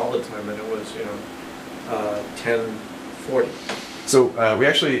occur all the time and it was, 10/40. So we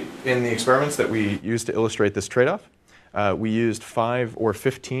actually, in the experiments that we used to illustrate this trade-off, we used 5 or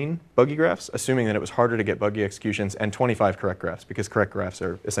 15 buggy graphs, assuming that it was harder to get buggy executions, and 25 correct graphs, because correct graphs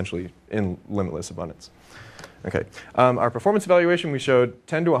are essentially in limitless abundance. Okay. Our performance evaluation, we showed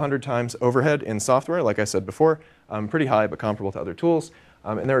 10 to 100 times overhead in software, like I said before, pretty high but comparable to other tools.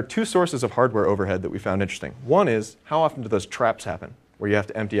 And there are two sources of hardware overhead that we found interesting. One is, how often do those traps happen, where you have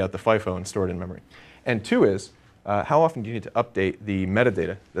to empty out the FIFO and store it in memory? And two is, how often do you need to update the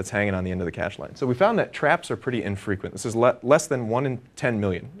metadata that's hanging on the end of the cache line? So we found that traps are pretty infrequent. This is less than 1 in 10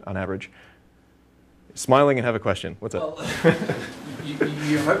 million on average. Smiling and have a question. What's up?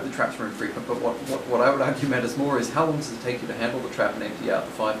 You hope the traps are infrequent, but what I would argue matters more is how long does it take you to handle the trap and empty out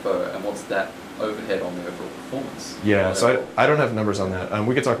the FIFO, and what's that overhead on the overall performance? Yeah, so I don't have numbers on that.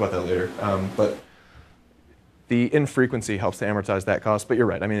 We could talk about that later. But the infrequency helps to amortize that cost. But you're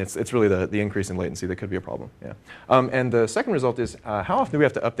right. I mean, it's really the increase in latency that could be a problem. Yeah. And the second result is how often do we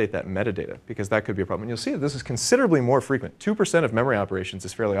have to update that metadata? Because that could be a problem. And you'll see that this is considerably more frequent. 2% of memory operations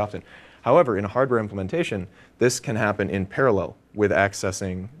is fairly often. However, in a hardware implementation, this can happen in parallel with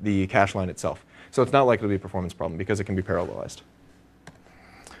accessing the cache line itself. So it's not likely to be a performance problem because it can be parallelized.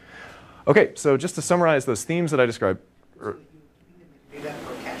 OK, so just to summarize those themes that I described. So you do that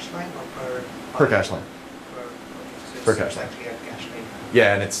per cache line or per cache line. Per cache line.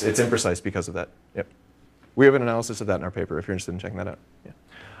 Yeah, and it's imprecise because of that. Yep. We have an analysis of that in our paper if you're interested in checking that out.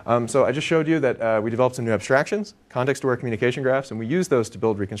 Yeah. So I just showed you that we developed some new abstractions, context-aware communication graphs, and we used those to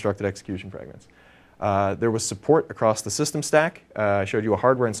build reconstructed execution fragments. There was support across the system stack. I showed you a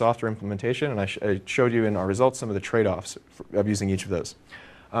hardware and software implementation, and I showed you in our results some of the trade-offs of using each of those.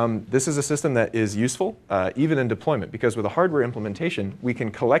 This is a system that is useful even in deployment, because with a hardware implementation, we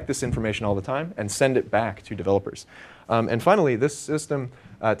can collect this information all the time and send it back to developers. And finally, this system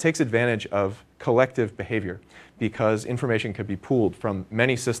takes advantage of collective behavior, because information can be pooled from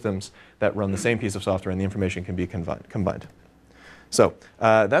many systems that run the same piece of software, and the information can be combined. So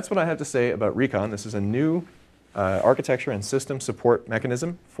that's what I have to say about Recon. This is a new architecture and system support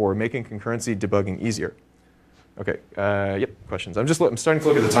mechanism for making concurrency debugging easier. OK, yep, questions. I'm starting to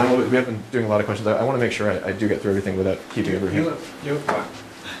look at the time a little bit. We have been doing a lot of questions. I want to make sure I do get through everything without keeping everything. You have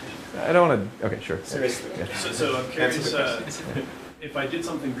one. I don't want to. OK, sure. Seriously. Yeah. So I'm curious, if I did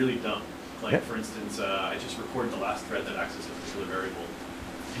something really dumb, like for instance, I just recorded the last thread that accessed a particular variable,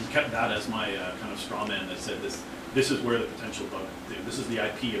 and kept that as my kind of straw man that said this is where the potential bug, this is the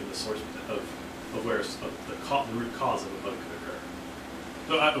IP of the source of where the root cause of a bug could occur.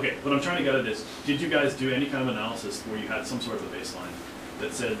 So, OK, what I'm trying to get at is, did you guys do any kind of analysis where you had some sort of a baseline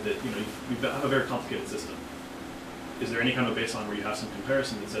that said that you have a very complicated system? Is there any kind of baseline where you have some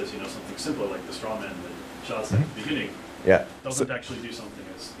comparison that says something simpler like the straw man that Shah said at the beginning doesn't actually do something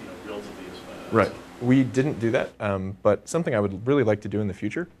as relatively as bad? Right. We didn't do that, but something I would really like to do in the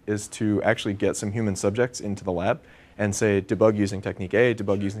future is to actually get some human subjects into the lab and say debug using technique A,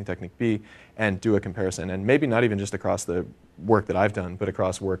 debug using technique B, and do a comparison. And maybe not even just across the work that I've done, but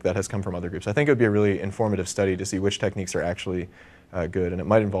across work that has come from other groups. I think it would be a really informative study to see which techniques are actually good. And it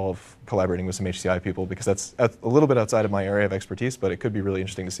might involve collaborating with some HCI people, because that's a little bit outside of my area of expertise, but it could be really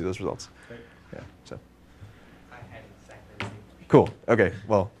interesting to see those results. Yeah, so. I had exactly the same question. Cool. OK.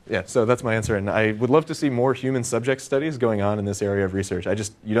 Well, yeah, so that's my answer. And I would love to see more human subject studies going on in this area of research.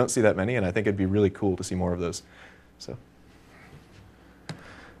 You don't see that many, and I think it'd be really cool to see more of those. So,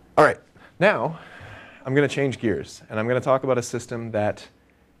 all right, now I'm going to change gears, and I'm going to talk about a system that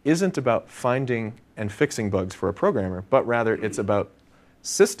isn't about finding and fixing bugs for a programmer, but rather it's about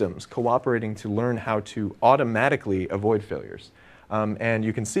systems cooperating to learn how to automatically avoid failures. And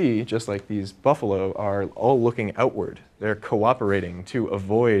you can see, just like these buffalo are all looking outward, they're cooperating to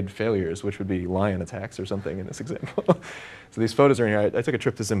avoid failures, which would be lion attacks or something in this example. So these photos are in here. I took a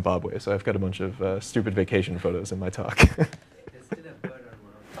trip to Zimbabwe, so I've got a bunch of stupid vacation photos in my talk. There's still a bird on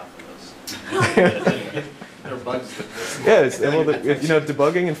one of the buffaloes. bugs that this. Yeah,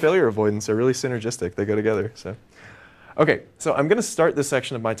 debugging and failure avoidance are really synergistic. They go together. So, okay, so I'm going to start this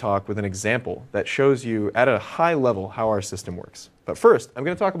section of my talk with an example that shows you at a high level how our system works. But first, I'm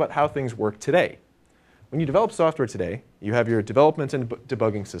going to talk about how things work today. When you develop software today, you have your development and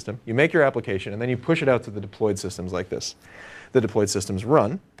debugging system. You make your application, and then you push it out to the deployed systems like this. The deployed systems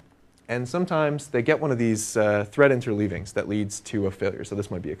run, and sometimes they get one of these thread interleavings that leads to a failure. So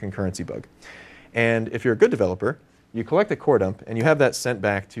this might be a concurrency bug. And if you're a good developer, you collect a core dump, and you have that sent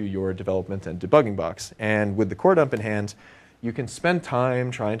back to your development and debugging box. And with the core dump in hand, you can spend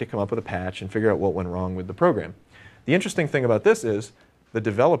time trying to come up with a patch and figure out what went wrong with the program. The interesting thing about this is the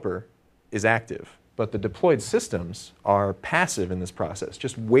developer is active, but the deployed systems are passive in this process,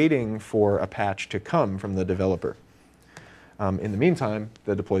 just waiting for a patch to come from the developer. In the meantime,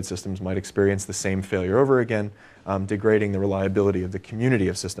 the deployed systems might experience the same failure over again, degrading the reliability of the community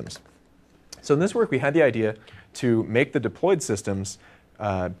of systems. So in this work, we had the idea to make the deployed systems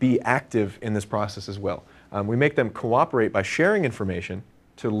be active in this process as well. We make them cooperate by sharing information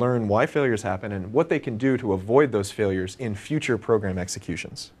to learn why failures happen and what they can do to avoid those failures in future program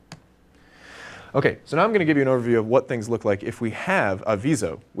executions. Okay, so now I'm going to give you an overview of what things look like if we have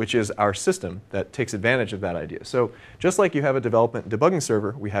Aviso, which is our system that takes advantage of that idea. So just like you have a development debugging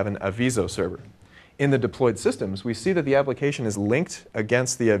server, we have an Aviso server. In the deployed systems, we see that the application is linked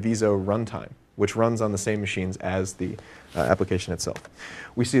against the Aviso runtime, which runs on the same machines as the application itself.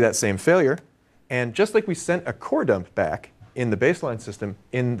 We see that same failure, and just like we sent a core dump back in the baseline system,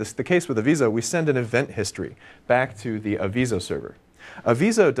 in the case with Aviso, we send an event history back to the Aviso server.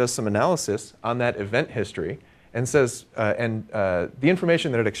 Aviso does some analysis on that event history and says, the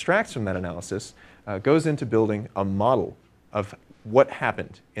information that it extracts from that analysis goes into building a model of what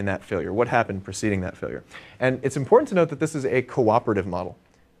happened in that failure, what happened preceding that failure. And it's important to note that this is a cooperative model.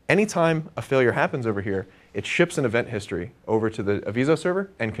 Anytime a failure happens over here, it ships an event history over to the Aviso server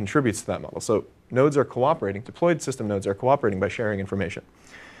and contributes to that model. So nodes are cooperating, deployed system nodes are cooperating by sharing information.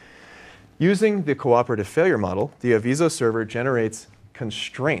 Using the cooperative failure model, the Aviso server generates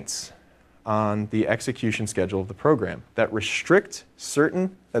constraints on the execution schedule of the program that restrict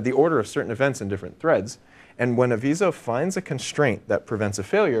the order of certain events in different threads. And when Aviso finds a constraint that prevents a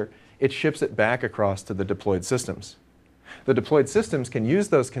failure, it ships it back across to the deployed systems. The deployed systems can use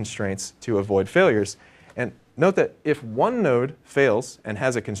those constraints to avoid failures. And note that if one node fails and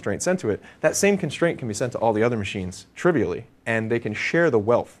has a constraint sent to it, that same constraint can be sent to all the other machines trivially, and they can share the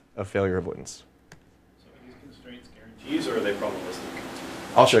wealth of failure avoidance. So are these constraints guarantees, or are they probabilistic?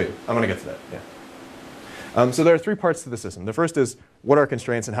 I'll show you. I'm going to get to that. Yeah. So there are three parts to the system. The first is what are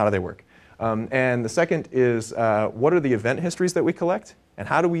constraints and how do they work? And the second is what are the event histories that we collect, and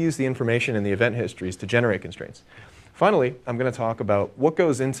how do we use the information in the event histories to generate constraints? Finally, I'm going to talk about what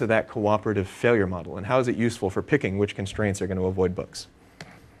goes into that cooperative failure model and how is it useful for picking which constraints are going to avoid bugs.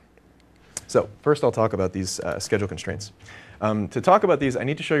 So first I'll talk about these schedule constraints. To talk about these, I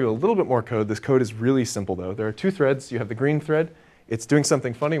need to show you a little bit more code. This code is really simple, though. There are two threads. You have the green thread. It's doing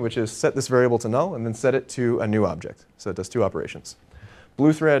something funny, which is set this variable to null and then set it to a new object. So it does two operations.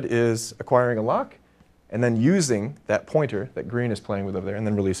 Blue thread is acquiring a lock and then using that pointer that green is playing with over there and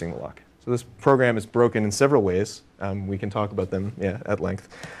then releasing the lock. So this program is broken in several ways. We can talk about them at length.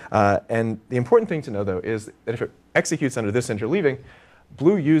 And the important thing to know, though, is that if it executes under this interleaving,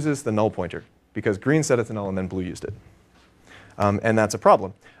 blue uses the null pointer because green set it to null and then blue used it. And that's a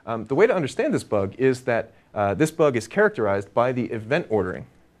problem. The way to understand this bug is that this bug is characterized by the event ordering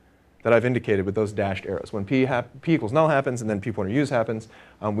that I've indicated with those dashed arrows. When p equals null happens and then p pointer use happens,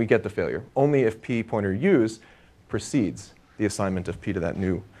 we get the failure. Only if p pointer use precedes the assignment of p to that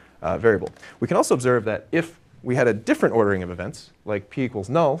new variable. We can also observe that if we had a different ordering of events, like p equals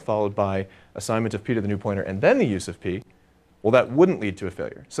null followed by assignment of p to the new pointer and then the use of p, well, that wouldn't lead to a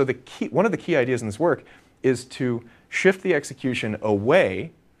failure. So one of the key ideas in this work is to shift the execution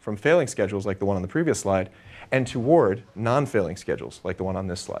away from failing schedules like the one on the previous slide and toward non-failing schedules like the one on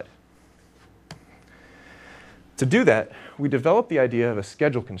this slide. To do that, we developed the idea of a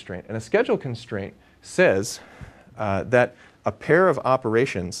schedule constraint. And a schedule constraint says that a pair of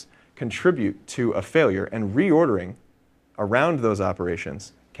operations contribute to a failure, and reordering around those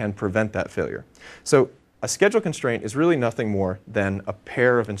operations can prevent that failure. So a schedule constraint is really nothing more than a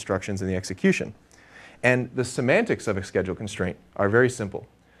pair of instructions in the execution. And the semantics of a schedule constraint are very simple.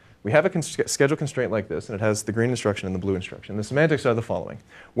 We have a schedule constraint like this, and it has the green instruction and the blue instruction. The semantics are the following.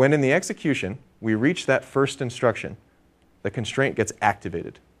 When in the execution we reach that first instruction, the constraint gets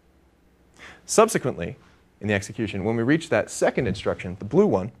activated. Subsequently, in the execution, when we reach that second instruction, the blue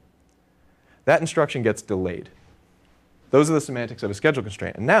one, that instruction gets delayed. Those are the semantics of a schedule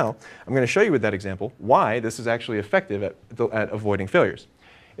constraint. And now I'm going to show you with that example why this is actually effective at avoiding failures.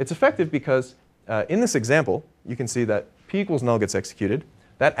 It's effective because in this example, you can see that p equals null gets executed.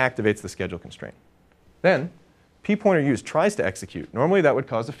 That activates the schedule constraint. Then p pointer use tries to execute. Normally that would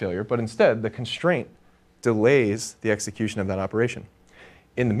cause a failure, but instead the constraint delays the execution of that operation.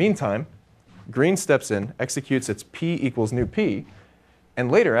 In the meantime, green steps in, executes its p equals new p, and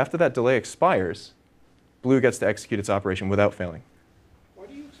later, after that delay expires, blue gets to execute its operation without failing. Why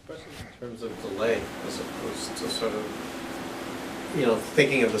do you express it in terms of delay as opposed to sort of,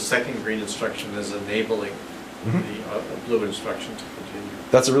 thinking of the second green instruction as enabling the blue instruction to continue?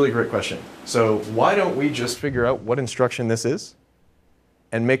 That's a really great question. So why don't we just figure out what instruction this is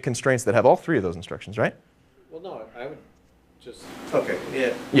and make constraints that have all three of those instructions, right? Well, no, I would just, okay,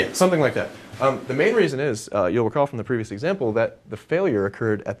 yeah. Yeah, something like that. The main reason is, you'll recall from the previous example, that the failure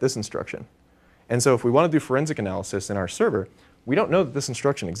occurred at this instruction. And so if we want to do forensic analysis in our server, we don't know that this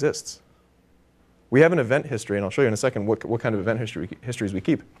instruction exists. We have an event history, and I'll show you in a second what kind of event histories we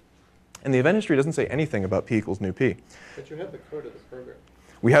keep. And the event history doesn't say anything about p equals new p. But you have the code of the program.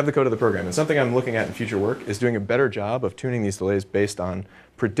 We have the code of the program. And something I'm looking at in future work is doing a better job of tuning these delays based on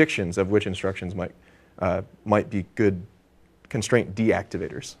predictions of which instructions might be good constraint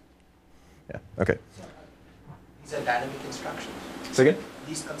deactivators. Yeah, OK. So, these are dynamic instructions. Say again?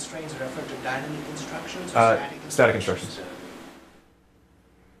 These constraints refer to dynamic instructions or static instructions.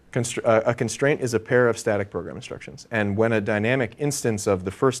 A constraint is a pair of static program instructions. And when a dynamic instance of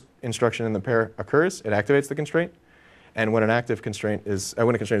the first instruction in the pair occurs, it activates the constraint. And when an active constraint is,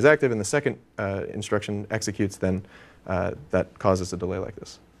 when a constraint is active and the second instruction executes, then that causes a delay like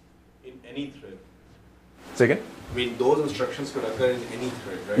this. In any thread? Say again? I mean, those instructions could occur in any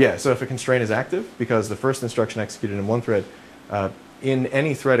thread, right? Yeah, so if a constraint is active, because the first instruction executed in one thread, in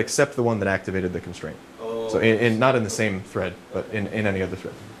any thread except the one that activated the constraint. Oh. So not in the same thread, but in any other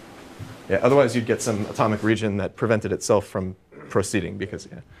thread. Yeah, otherwise you'd get some atomic region that prevented itself from proceeding because,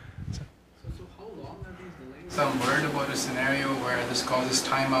 yeah. So how long are these delays? So I'm worried about a scenario where this causes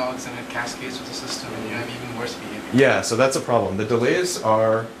timeouts and it cascades with the system and you have even worse behavior. Yeah, so that's a problem. The delays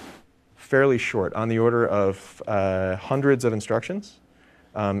are fairly short, on the order of hundreds of instructions.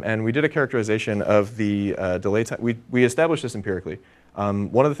 And we did a characterization of the delay time. We established this empirically.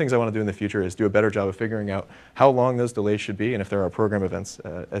 One of the things I want to do in the future is do a better job of figuring out how long those delays should be and if there are program events,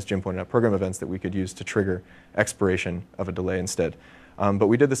 as Jim pointed out, program events that we could use to trigger expiration of a delay instead. But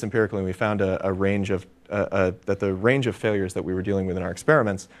we did this empirically and we found a range of, that the range of failures that we were dealing with in our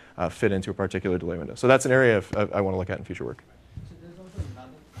experiments fit into a particular delay window. So that's an area I want to look at in future work. So there's also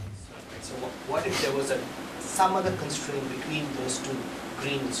another concern, right? So what if there was some other constraint between those two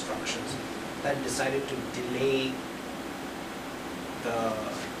green instructions that decided to delay the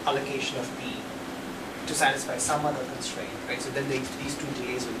allocation of P to satisfy some other constraint, right? So then these two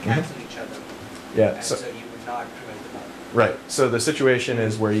delays will cancel each other. Yeah. And so you would not prevent them. Right. So the situation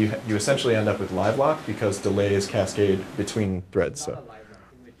is where you essentially end up with live lock because delays cascade between threads. Not a live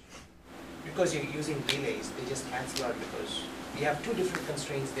lock, because you're using delays, they just cancel out because you have two different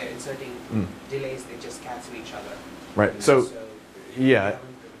constraints there inserting delays, they just cancel each other. Right. So yeah,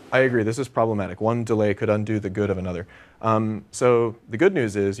 I agree. This is problematic. One delay could undo the good of another. So the good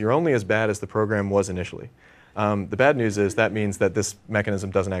news is you're only as bad as the program was initially. The bad news is that means that this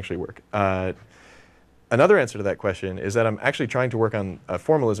mechanism doesn't actually work. Another answer to that question is that I'm actually trying to work on a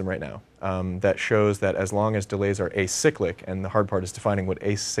formalism right now that shows that as long as delays are acyclic, and the hard part is defining what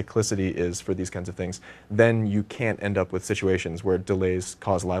acyclicity is for these kinds of things, then you can't end up with situations where delays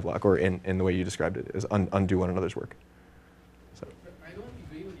cause live lock, or in the way you described it, is undo one another's work. So. I don't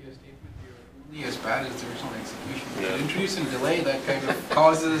agree with your statement. You're only as bad as the original execution. Yeah. Introducing delay that kind of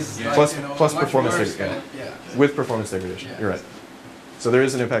causes plus much performance worse degradation. Yeah. With performance degradation. Yeah. You're right. So there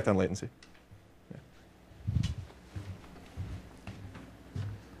is an impact on latency.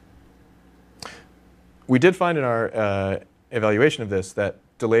 We did find in our evaluation of this that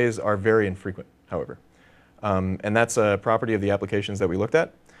delays are very infrequent, however. And that's a property of the applications that we looked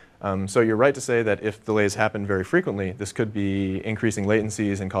at. So you're right to say that if delays happen very frequently, this could be increasing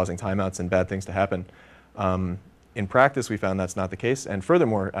latencies and causing timeouts and bad things to happen. In practice, we found that's not the case. And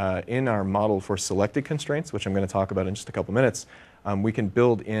furthermore, in our model for selected constraints, which I'm going to talk about in just a couple minutes, we can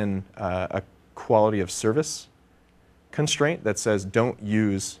build in a quality of service constraint that says don't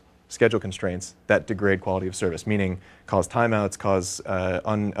use schedule constraints that degrade quality of service, meaning cause timeouts, cause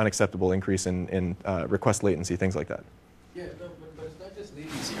unacceptable increase in request latency, things like that. Yeah, no, but it's not just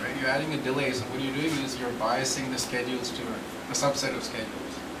latency, right? You're adding a delay, so what you're doing is you're biasing the schedules to a subset of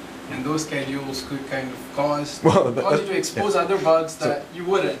schedules. and those schedules could kind of cause Well, you to expose other bugs that you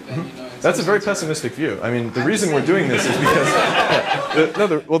wouldn't. And, you know, That's a very pessimistic view. I mean, the reason we're doing this is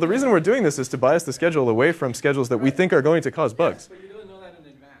because the reason we're doing this is to bias the schedule away from schedules that we think are going to cause bugs. But you don't know that in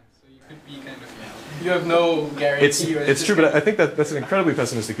advance, so you could be kind of, you have no guarantee. It's true, but I think that's an incredibly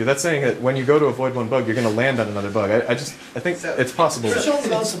pessimistic view. That's saying that when you go to avoid one bug, you're going to land on another bug. I think it's possible. Threshold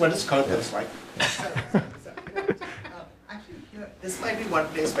is also what its code looks like. Actually, here, this might be one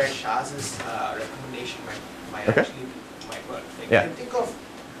place where Shaz's recommendation might Okay. actually might work. Like, Yeah. you can think of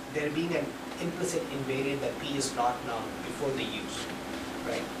there being an implicit invariant that P is not null before the use,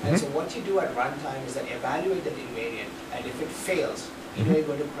 right? And so what you do at runtime is that evaluate that invariant, and if it fails, you know you're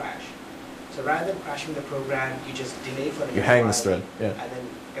going to crash. So rather than crashing the program, you just delay for a You hang this while, thread, yeah. and then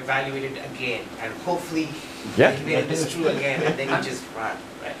evaluate it again, and hopefully Yeah. the invariant is true again, and then you just run,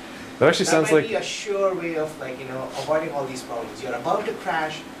 right? That actually That sounds might like be a sure way of avoiding all these problems. You're about to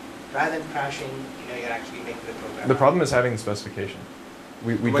crash, rather than crashing, you're actually making the program. the problem is having the specification.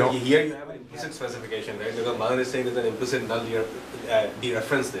 We But don't. here you have an implicit specification, right? Because Madan is saying there's an implicit null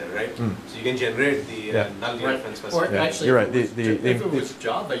dereference there, right? So you can generate the null dereference Or specification. Yeah, actually, you're right. if it was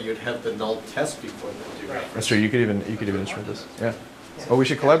Java, you'd have the null test before the dereference. That's true. You could even instrument this. Yeah. Oh, we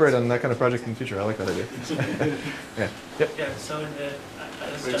should collaborate on that kind of project in the future. I like that idea. Yeah. Yep. Yeah, so in the,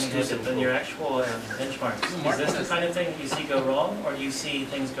 I was jumping ahead, but in your actual benchmarks, is this the kind of thing you see go wrong, or do you see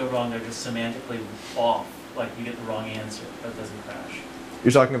things go wrong, they're just semantically off, like you get the wrong answer, but it doesn't crash?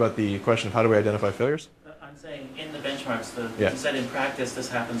 You're talking about the question of how do we identify failures? I'm saying in the benchmarks, Yeah. you said in practice this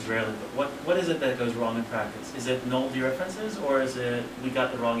happens rarely, but what is it that goes wrong in practice? Is it null dereferences, or is it we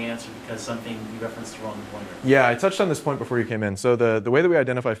got the wrong answer because something dereferenced the wrong pointer? Yeah, I touched on this point before you came in. So the way that we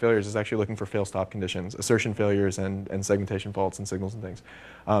identify failures is actually looking for fail-stop conditions, assertion failures, and segmentation faults and signals and things.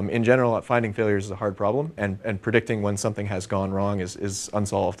 In general, finding failures is a hard problem, and predicting when something has gone wrong is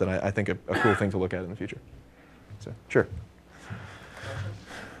unsolved, and I think a cool thing to look at in the future. So, sure.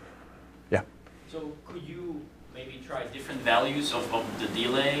 Yeah. So could you maybe try different values of the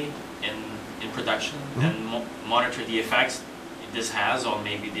delay in production and monitor the effects this has on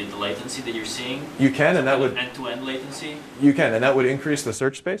maybe the latency that you're seeing? You can, and that would end-to-end latency. You can, and that would increase the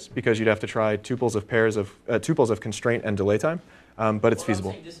search space because you'd have to try tuples of constraint and delay time, but it's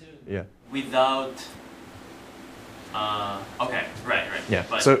feasible. Yeah. Without. Okay. Right. Yeah.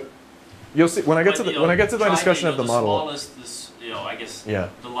 But, so you'll see when I get to my discussion of the model. Smallest, I guess Yeah.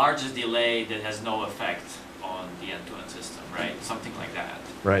 the largest delay that has no effect on the end-to-end system, right? Something like that.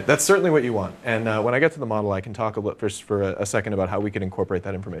 Right. That's certainly what you want. And when I get to the model, I can talk for a second about how we can incorporate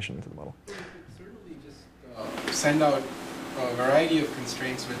that information into the model. You could certainly just send out a variety of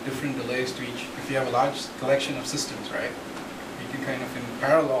constraints with different delays to each. If you have a large collection of systems, right? You can kind of in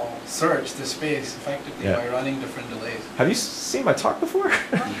parallel search the space effectively by running different delays. Have you seen my talk before?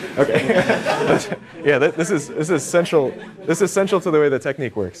 Okay. Yeah, this is central. This is central to the way the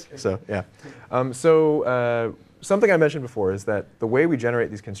technique works. So yeah. Something I mentioned before is that the way we generate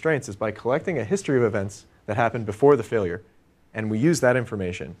these constraints is by collecting a history of events that happened before the failure, and we use that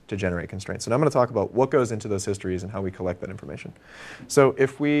information to generate constraints. And I'm going to talk about what goes into those histories and how we collect that information. So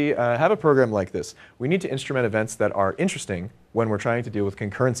if we have a program like this, we need to instrument events that are interesting when we're trying to deal with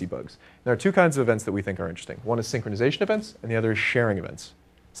concurrency bugs. There are two kinds of events that we think are interesting. One is synchronization events, and the other is sharing events.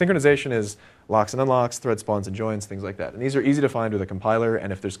 Synchronization is locks and unlocks, thread spawns and joins, things like that. And these are easy to find with a compiler,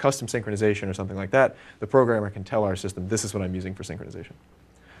 and if there's custom synchronization or something like that, the programmer can tell our system, this is what I'm using for synchronization.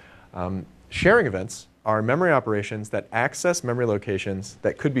 Sharing events are memory operations that access memory locations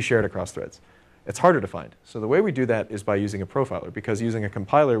that could be shared across threads. It's harder to find. So the way we do that is by using a profiler, because using a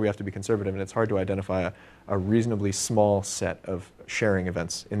compiler, we have to be conservative, and it's hard to identify a reasonably small set of sharing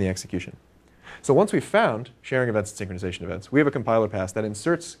events in the execution. So once we've found sharing events and synchronization events, we have a compiler pass that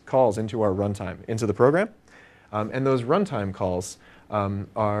inserts calls into our runtime, into the program. And those runtime calls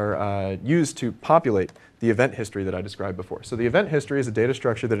are used to populate the event history that I described before. So the event history is a data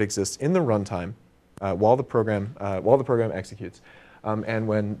structure that exists in the runtime while the program executes. And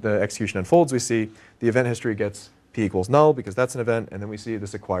when the execution unfolds, we see the event history gets p equals null, because that's an event, and then we see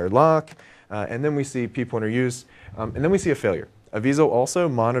this acquired lock, and then we see p pointer use, and then we see a failure. Aviso also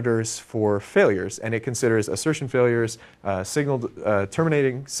monitors for failures, and it considers assertion failures,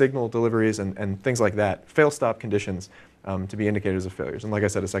 terminating signal deliveries, and things like that, fail-stop conditions, to be indicators of failures. And like I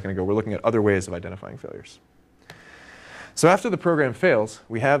said a second ago, we're looking at other ways of identifying failures. So after the program fails,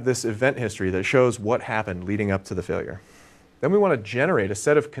 we have this event history that shows what happened leading up to the failure. Then we want to generate a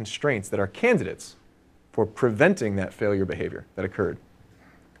set of constraints that are candidates for preventing that failure behavior that occurred.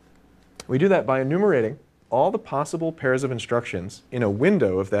 We do that by enumerating all the possible pairs of instructions in a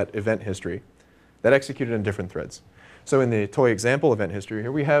window of that event history that executed in different threads. So in the toy example event history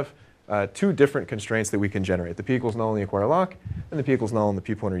here, we have two different constraints that we can generate, the p equals null and the acquire lock, and the p equals null and the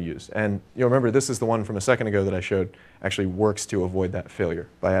p pointer use. And you'll remember this is the one from a second ago that I showed actually works to avoid that failure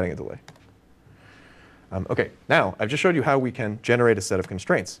by adding a delay. OK, now I've just showed you how we can generate a set of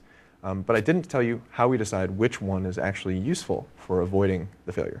constraints. But I didn't tell you how we decide which one is actually useful for avoiding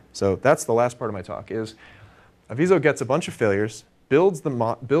the failure. So that's the last part of my talk, is Aviso gets a bunch of failures,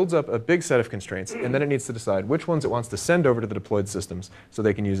 builds up a big set of constraints, and then it needs to decide which ones it wants to send over to the deployed systems so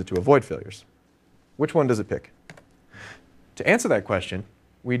they can use it to avoid failures. Which one does it pick? To answer that question,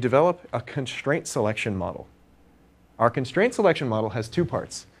 we develop a constraint selection model. Our constraint selection model has two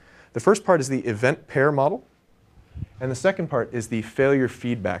parts. The first part is the event pair model, and the second part is the failure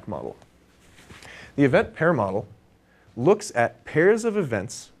feedback model. The event pair model looks at pairs of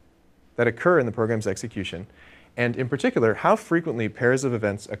events that occur in the program's execution, and in particular, how frequently pairs of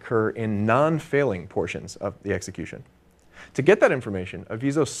events occur in non-failing portions of the execution. To get that information,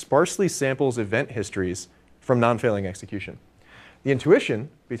 Aviso sparsely samples event histories from non-failing execution. The intuition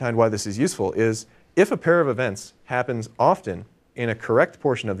behind why this is useful is if a pair of events happens often in a correct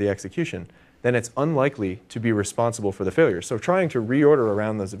portion of the execution, then it's unlikely to be responsible for the failure. So trying to reorder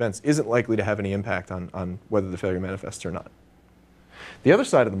around those events isn't likely to have any impact on whether the failure manifests or not. The other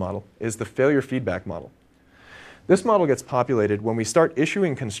side of the model is the failure feedback model. This model gets populated when we start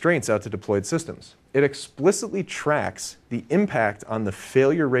issuing constraints out to deployed systems. It explicitly tracks the impact on the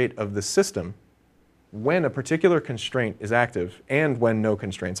failure rate of the system when a particular constraint is active and when no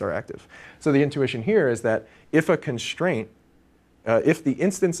constraints are active. So the intuition here is that if a constraint, if the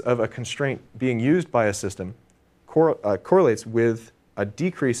instance of a constraint being used by a system correlates with a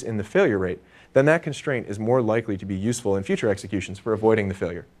decrease in the failure rate, then that constraint is more likely to be useful in future executions for avoiding the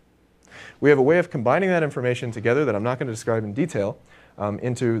failure. We have a way of combining that information together that I'm not going to describe in detail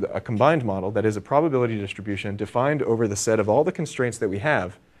into a combined model that is a probability distribution defined over the set of all the constraints that we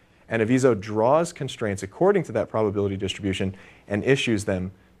have. And Aviso draws constraints according to that probability distribution and issues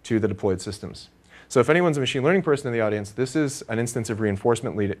them to the deployed systems. So if anyone's a machine learning person in the audience, this is an instance of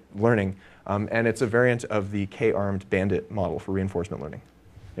reinforcement learning, and it's a variant of the K-armed bandit model for reinforcement learning.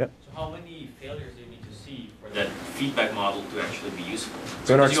 Yep. So how many failures do you need to see for that feedback model to actually be useful?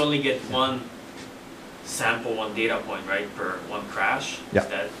 So because you only get one sample, one data point, right, per one crash?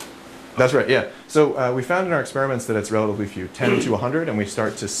 Yeah. That's right, yeah. So we found in our experiments that it's relatively few, 10 to 100, and we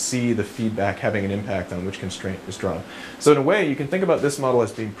start to see the feedback having an impact on which constraint is drawn. So in a way, you can think about this model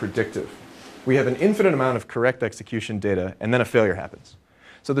as being predictive. We have an infinite amount of correct execution data, and then a failure happens.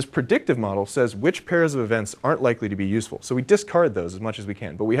 So this predictive model says which pairs of events aren't likely to be useful. So we discard those as much as we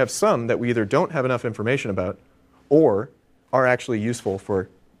can. But we have some that we either don't have enough information about or are actually useful for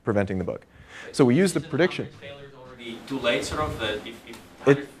preventing the bug. So we use the prediction. Failures already too late, sort of, that if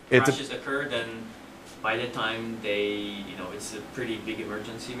 100 crashes occur, then by the time it's a pretty big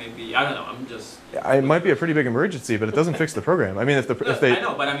emergency, maybe. I don't know. I'm just. It might be a pretty big emergency, but it doesn't fix the program. I mean, if they. I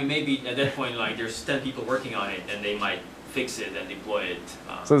know, but I mean, maybe at that point, like, there's 10 people working on it, and they might fix it and deploy it.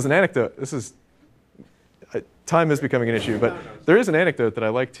 So there's an anecdote. This is. Time is becoming an issue, but there is an anecdote that I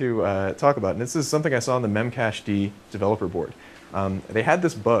like to talk about, and this is something I saw on the memcached developer board. They had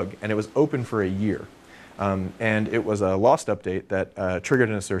this bug, and it was open for a year. And it was a lost update that triggered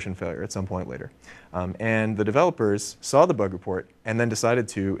an assertion failure at some point later. And the developers saw the bug report and then decided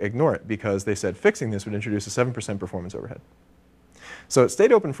to ignore it because they said fixing this would introduce a 7% performance overhead. So it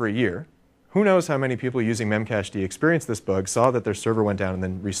stayed open for a year. Who knows how many people using memcached experienced this bug, saw that their server went down, and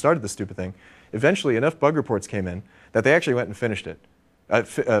then restarted the stupid thing. Eventually, enough bug reports came in that they actually went and finished it,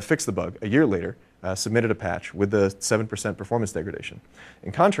 fixed the bug a year later, submitted a patch with the 7% performance degradation.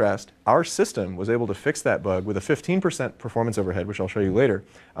 In contrast, our system was able to fix that bug with a 15% performance overhead, which I'll show you later,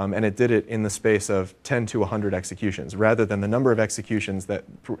 and it did it in the space of 10 to 100 executions, rather than the number of executions that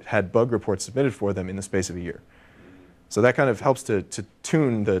had bug reports submitted for them in the space of a year. So that kind of helps to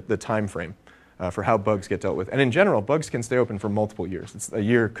tune the time frame for how bugs get dealt with. And in general, bugs can stay open for multiple years. A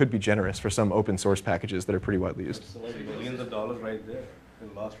year could be generous for some open source packages that are pretty widely used. So like millions of dollars right there.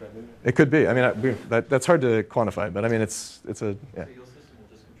 Lost revenue? It could be. I mean, that's hard to quantify, but I mean, it's a, yeah. So your system will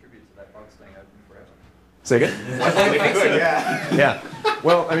just contribute to that bug staying open forever. Say again? Yeah.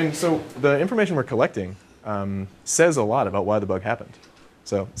 Well, I mean, so the information we're collecting says a lot about why the bug happened.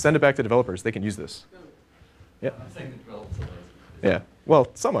 So send it back to developers. They can use this. Yeah. I'm saying the developers are lazy. Yeah. Well,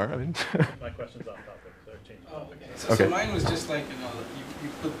 some are. I mean. My question's off topic, so change. Oh, okay. So mine was just like, you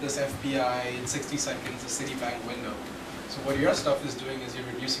put this FBI in 60 seconds, a Citibank window. So what your stuff is doing is you're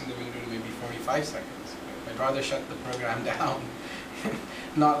reducing the window to maybe 45 seconds. I'd rather shut the program down,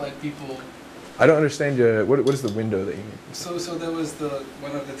 not let people I don't understand. What is the window that you mean? So there was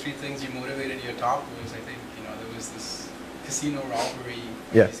one of the three things you motivated your talk was, I think, there was this casino robbery.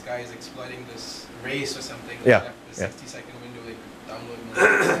 Yeah. These guys exploiting this race or something. Yeah. The 60-second window, they could download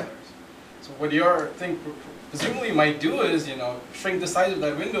millions of dollars. So what your thing presumably might do is, shrink the size of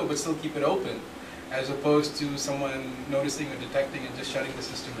that window but still keep it open, as opposed to someone noticing or detecting and just shutting the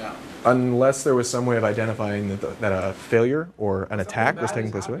system down. Unless there was some way of identifying that a failure or an attack was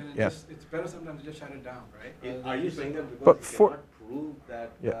taking place with it. Yeah. It's better sometimes to just shut it down, right? Are you saying that because But you for- cannot prove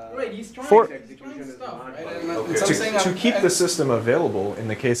that Right, he's trying For- execution is stuff, not right? valid? And so I'm saying to keep the system available in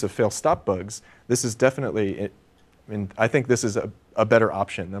the case of fail-stop bugs, this is definitely, I think this is a better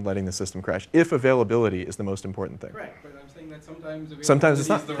option than letting the system crash, if availability is the most important thing. Right, but I'm saying that sometimes Sometimes availability it's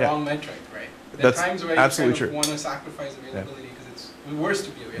not, is the yeah. wrong metric, right? There That's are times where absolutely you true. want to sacrifice availability because it's worse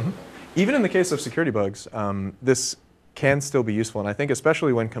to be available. Even in the case of security bugs, this can still be useful, and I think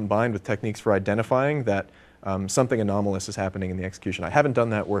especially when combined with techniques for identifying that something anomalous is happening in the execution. I haven't done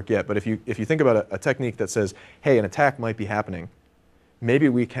that work yet, but if you think about a technique that says, hey, an attack might be happening, maybe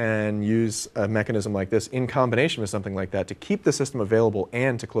we can use a mechanism like this in combination with something like that to keep the system available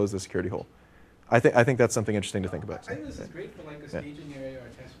and to close the security hole. I think that's something interesting to think about. I think this is great for like a staging area or a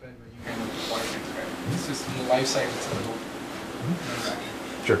test bed where you kind of water things, right? It's just in the life cycle.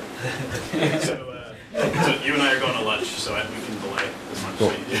 Sure. So you and I are going to lunch, so we can delay as much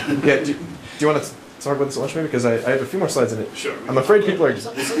Cool. as you do. Yeah, do you want to talk about this lunch maybe? Because I have a few more slides in it. Sure. I'm afraid people are... It's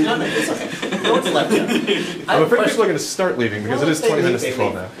okay. No one's left yet. I'm afraid people are going to start leaving because it is 20 minutes to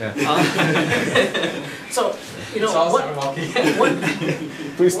 12 now. Yeah. So,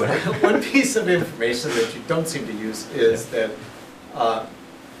 Please start. one piece of information that you don't seem to use is that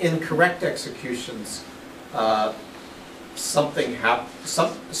in correct executions, something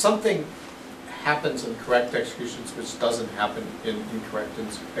happens in correct executions which doesn't happen in incorrect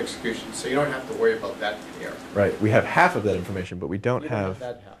executions. So you don't have to worry about that here. Right. We have half of that information, but we don't have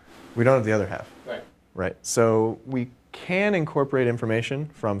that half. we don't have the other half. Right. Right. So we can incorporate information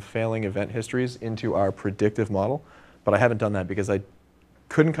from failing event histories into our predictive model, but I haven't done that because I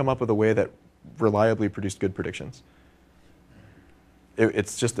couldn't come up with a way that reliably produced good predictions.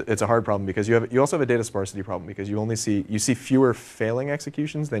 It's a hard problem because you also have a data sparsity problem because you see fewer failing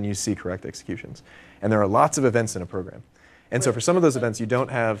executions than you see correct executions, and there are lots of events in a program, and so for some of those events you don't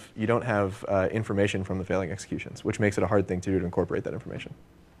have information from the failing executions, which makes it a hard thing to do to incorporate that information.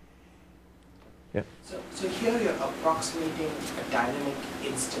 Yeah. So here you're approximating a dynamic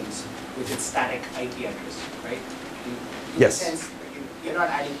instance with its static IP address, right? In Yes. a sense, you're not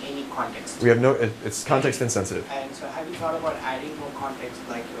adding any context. We have no. It's context insensitive. And so have you thought about adding more context,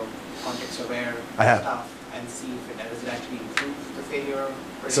 like context-aware I have. stuff, and see if does it actually improve the failure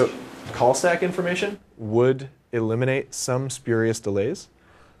prediction? So call stack information would eliminate some spurious delays,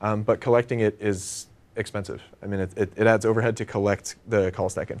 but collecting it is expensive. I mean, it adds overhead to collect the call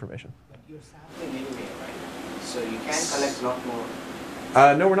stack information. But you're sampling anyway, right? So you can collect a lot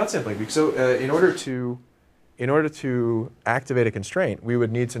more. No, we're not sampling. So in order to activate a constraint, we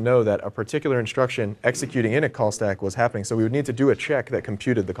would need to know that a particular instruction executing in a call stack was happening. So we would need to do a check that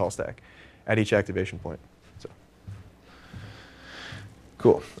computed the call stack at each activation point. So.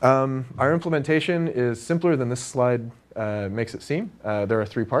 Cool. Our implementation is simpler than this slide makes it seem. There are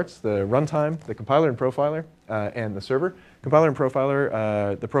three parts: the runtime, the compiler and profiler, and the server. Compiler and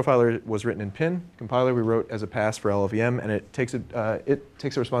profiler, the profiler was written in PIN. Compiler we wrote as a pass for LLVM, and it takes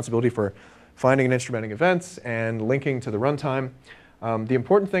a responsibility for finding and instrumenting events and linking to the runtime. The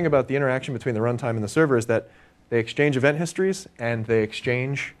important thing about the interaction between the runtime and the server is that they exchange event histories and they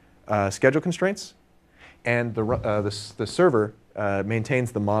exchange schedule constraints, and the server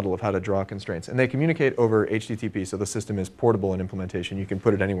maintains the model of how to draw constraints. And they communicate over HTTP, so the system is portable in implementation. You can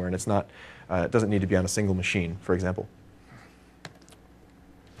put it anywhere, and it doesn't need to be on a single machine, for example.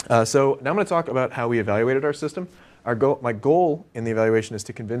 So now I'm going to talk about how we evaluated our system. My goal in the evaluation is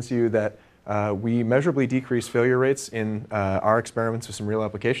to convince you that we measurably decrease failure rates in our experiments with some real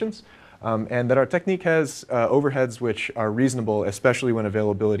applications, and that our technique has overheads which are reasonable, especially when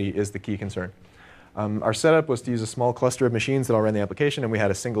availability is the key concern. Our setup was to use a small cluster of machines that all ran the application, and we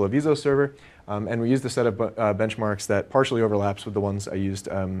had a single Aviso server, and we used a set of benchmarks that partially overlaps with the ones I used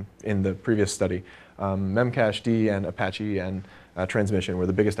in the previous study. Memcached and Apache and transmission were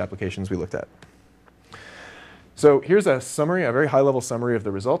the biggest applications we looked at. So here's a summary, a very high-level summary of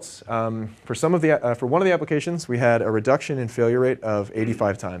the results. For one of the applications, we had a reduction in failure rate of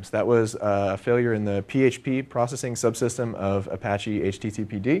 85 times. That was a failure in the PHP processing subsystem of Apache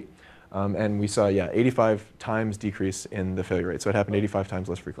HTTPD. And we saw, 85 times decrease in the failure rate. So it happened 85 times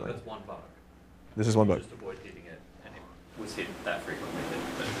less frequently. So that's one bug. This is one bug. Just avoid hitting it, and it was hit that frequently,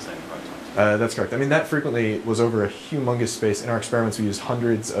 but the same 5 times. That's correct. I mean, that frequently was over a humongous space. In our experiments, we used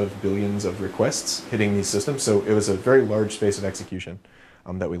hundreds of billions of requests hitting these systems, so it was a very large space of execution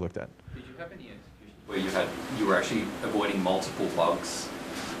that we looked at. Did you have any executions where you were actually avoiding multiple bugs?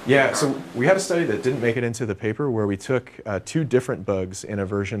 Yeah, so we had a study that didn't make it into the paper where we took 2 different bugs in a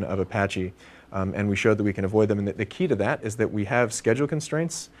version of Apache, and we showed that we can avoid them. And the key to that is that we have schedule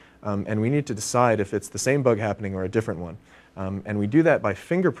constraints, and we need to decide if it's the same bug happening or a different one. And we do that by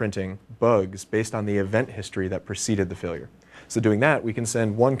fingerprinting bugs based on the event history that preceded the failure. So doing that, we can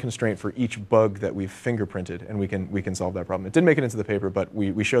send one constraint for each bug that we've fingerprinted, and we can solve that problem. It didn't make it into the paper, but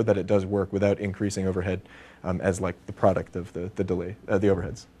we showed that it does work without increasing overhead as like the product of the delay, the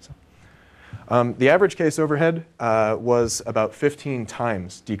overheads. So. The average case overhead was about 15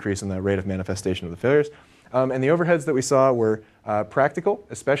 times decrease in the rate of manifestation of the failures. And the overheads that we saw were practical,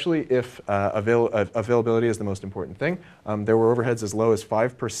 especially if availability is the most important thing. There were overheads as low as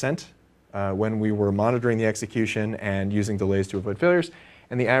 5% when we were monitoring the execution and using delays to avoid failures,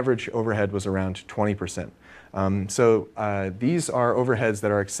 and the average overhead was around 20%. So these are overheads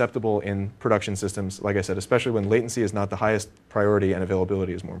that are acceptable in production systems, like I said, especially when latency is not the highest priority and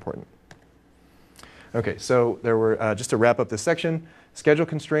availability is more important. Okay, so there were, just to wrap up this section, schedule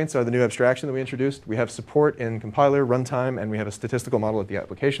constraints are the new abstraction that we introduced. We have support in compiler, runtime, and we have a statistical model at the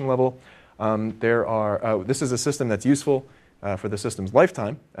application level. This is a system that's useful for the system's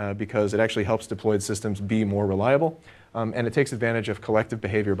lifetime because it actually helps deployed systems be more reliable. And it takes advantage of collective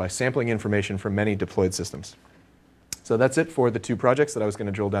behavior by sampling information from many deployed systems. So that's it for the 2 projects that I was going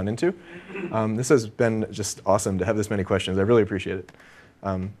to drill down into. This has been just awesome to have this many questions. I really appreciate it.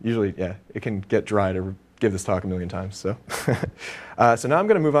 Usually, yeah, it can get dry to give this talk a million times. So, so now I'm going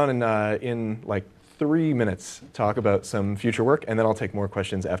to move on and in like 3 minutes talk about some future work, and then I'll take more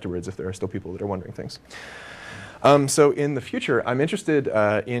questions afterwards if there are still people that are wondering things. So in the future, I'm interested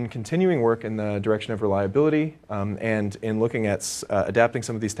in continuing work in the direction of reliability and in looking at adapting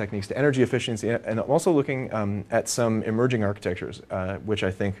some of these techniques to energy efficiency, and I'm also looking at some emerging architectures, which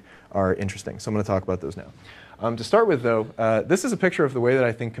I think are interesting. So I'm going to talk about those now. To start with, though, this is a picture of the way that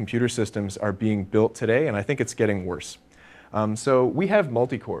I think computer systems are being built today, and I think it's getting worse. So we have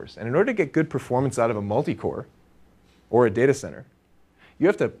multi-cores, and in order to get good performance out of a multi-core or a data center, you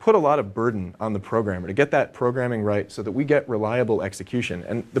have to put a lot of burden on the programmer to get that programming right so that we get reliable execution.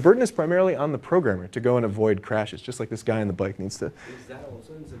 And the burden is primarily on the programmer to go and avoid crashes, just like this guy on the bike needs to. Is that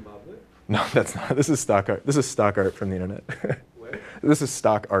also in Zimbabwe? No, that's not. This is stock art. This is stock art from the internet. Where? This is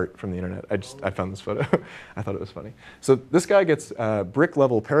stock art from the internet. I found this photo. I thought it was funny. So this guy gets brick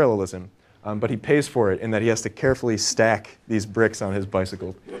level parallelism, but he pays for it in that he has to carefully stack these bricks on his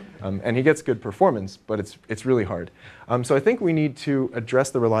bicycle. And he gets good performance, but it's really hard. So I think we need to address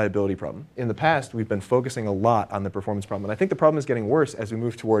the reliability problem. In the past, we've been focusing a lot on the performance problem. And I think the problem is getting worse as we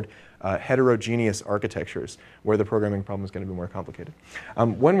move toward heterogeneous architectures, where the programming problem is going to be more complicated.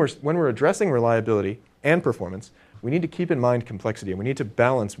 When we're addressing reliability and performance, we need to keep in mind complexity, and we need to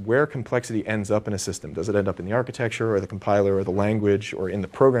balance where complexity ends up in a system. Does it end up in the architecture, or the compiler, or the language, or in the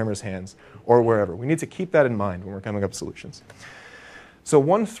programmer's hands, or wherever? We need to keep that in mind when we're coming up with solutions. So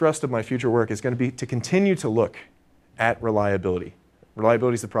one thrust of my future work is going to be to continue to look at reliability.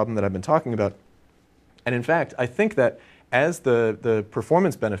 Reliability is the problem that I've been talking about. And in fact, I think that as the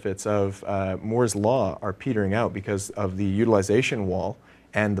performance benefits of Moore's law are petering out because of the utilization wall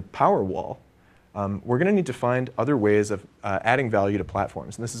and the power wall, we're going to need to find other ways of adding value to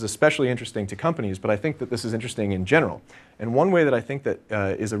platforms. And this is especially interesting to companies, but I think that this is interesting in general. And one way that I think that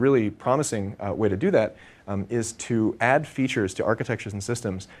is a really promising way to do that is to add features to architectures and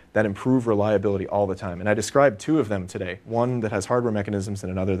systems that improve reliability all the time. And I described 2 of them today, one that has hardware mechanisms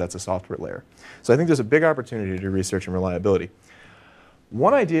and another that's a software layer. So I think there's a big opportunity to do research in reliability.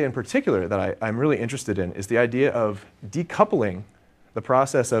 One idea in particular that I'm really interested in is the idea of decoupling the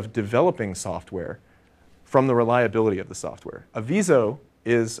process of developing software from the reliability of the software. Aviso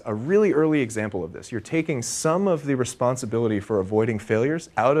is a really early example of this. You're taking some of the responsibility for avoiding failures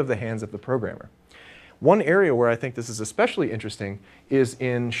out of the hands of the programmer. One area where I think this is especially interesting is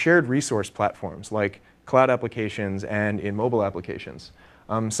in shared resource platforms like cloud applications and in mobile applications.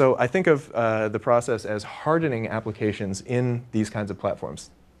 So I think of the process as hardening applications in these kinds of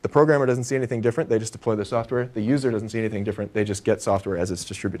platforms. The programmer doesn't see anything different. They just deploy the software. The user doesn't see anything different. They just get software as it's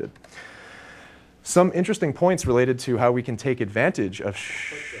distributed. Some interesting points related to how we can take advantage of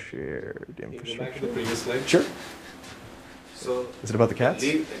shared infrastructure. Go back to the previous slide. Sure. So is it about the cats?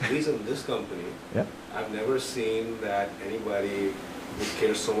 At least in this company, yeah. I've never seen that anybody would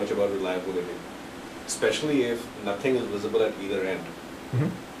care so much about reliability, especially if nothing is visible at either end. Mm-hmm.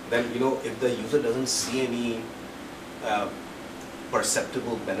 Then, if the user doesn't see any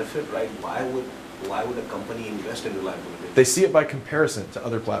perceptible benefit, right? Why would a company invest in reliability? They see it by comparison to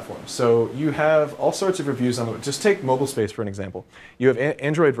other platforms. So you have all sorts of reviews on, just take mobile space for an example. You have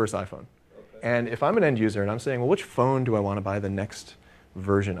Android versus iPhone. And if I'm an end user and I'm saying, well, which phone do I want to buy the next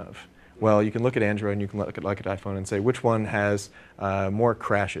version of? Well, you can look at Android and you can look at iPhone and say which one has more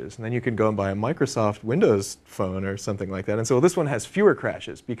crashes. And then you can go and buy a Microsoft Windows phone or something like that. And so this one has fewer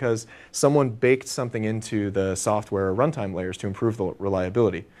crashes because someone baked something into the software or runtime layers to improve the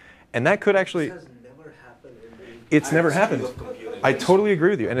reliability. And that could actually... This has never happened in the It's never happened. history of computing. I totally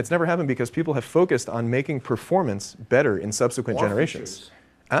agree with you. And it's never happened because people have focused on making performance better in subsequent generations. Features.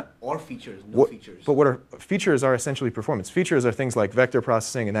 Huh? Or features, no features. But what are features are essentially performance. Features are things like vector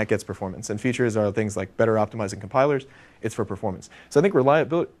processing, and that gets performance. And features are things like better optimizing compilers. It's for performance. So I think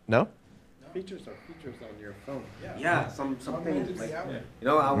reliability. No? Features are features on your phone. Yeah, something like, you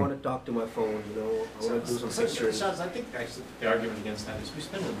know, I want to talk to my phone, you know, I want to do some pictures. I think actually the argument against that is we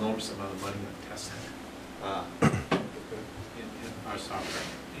spend an enormous amount of money on testing in our software.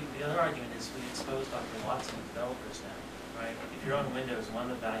 The other argument is we expose Dr. Watson to developers now, right? If you're on Windows, one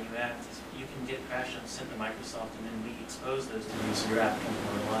of the value adds is you can get crash notes sent to Microsoft, and then we expose those to you so your app becomes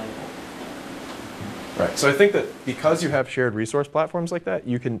more reliable. Right. So I think that because you have shared resource platforms like that,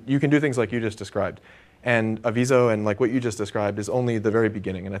 you can do things like you just described. And Aviso and like what you just described is only the very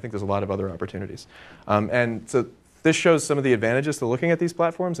beginning, and I think there's a lot of other opportunities. And so this shows some of the advantages to looking at these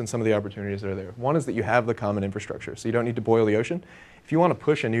platforms and some of the opportunities that are there. One is that you have the common infrastructure, so you don't need to boil the ocean. If you want to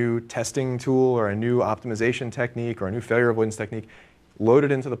push a new testing tool or a new optimization technique or a new failure avoidance technique, load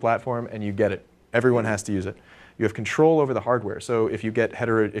it into the platform and you get it. Everyone has to use it. You have control over the hardware. So if you get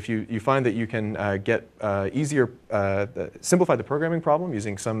if you find that you can simplify the programming problem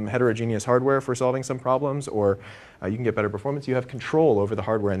using some heterogeneous hardware for solving some problems, or you can get better performance, you have control over the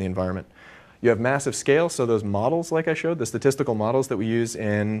hardware and the environment. You have massive scale, so those models, like I showed, the statistical models that we use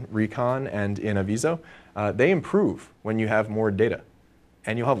in Recon and in Aviso, they improve when you have more data.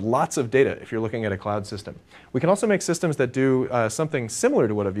 And you'll have lots of data if you're looking at a cloud system. We can also make systems that do something similar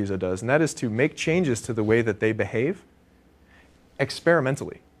to what Aviso does, and that is to make changes to the way that they behave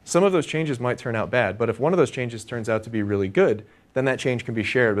experimentally. Some of those changes might turn out bad, but if one of those changes turns out to be really good, then that change can be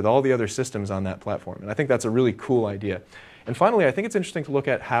shared with all the other systems on that platform. And I think that's a really cool idea. And finally, I think it's interesting to look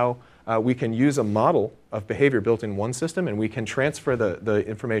at how we can use a model of behavior built in one system, and we can transfer the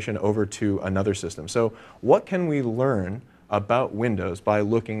information over to another system. So what can we learn about Windows by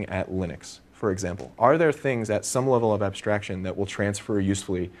looking at Linux, for example? Are there things at some level of abstraction that will transfer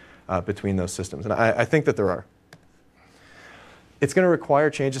usefully between those systems? And I think that there are. It's going to require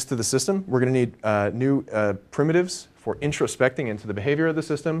changes to the system. We're going to need new primitives for introspecting into the behavior of the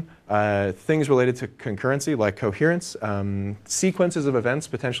system, things related to concurrency like coherence, sequences of events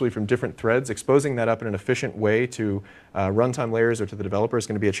potentially from different threads, exposing that up in an efficient way to runtime layers or to the developer is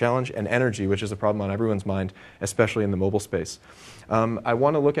going to be a challenge, and energy, which is a problem on everyone's mind, especially in the mobile space. I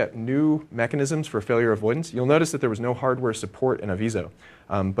want to look at new mechanisms for failure avoidance. You'll notice that there was no hardware support in Aviso.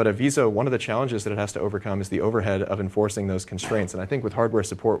 But Aviso, one of the challenges that it has to overcome is the overhead of enforcing those constraints. And I think with hardware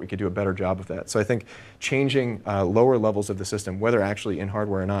support, we could do a better job of that. So I think changing lower levels of the system, whether actually in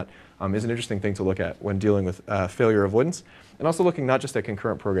hardware or not, is an interesting thing to look at when dealing with failure avoidance. And also looking not just at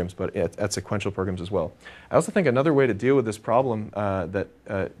concurrent programs, but at sequential programs as well. I also think another way to deal with this problem,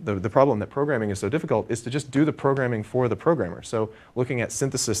 the problem that programming is so difficult, is to just do the programming for the programmer. So looking at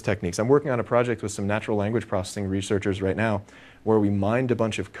synthesis techniques. I'm working on a project with some natural language processing researchers right now where we mined a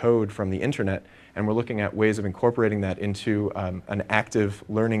bunch of code from the internet, and we're looking at ways of incorporating that into an active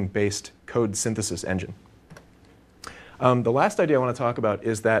learning-based code synthesis engine. The last idea I want to talk about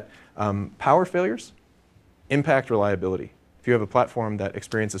is that power failures impact reliability. If you have a platform that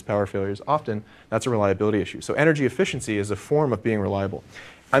experiences power failures, often that's a reliability issue. So energy efficiency is a form of being reliable.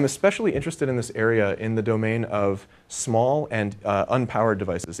 I'm especially interested in this area in the domain of small and unpowered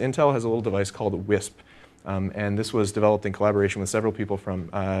devices. Intel has a little device called WISP. And this was developed in collaboration with several people from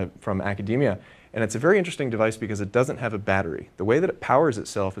academia. And it's a very interesting device because it doesn't have a battery. The way that it powers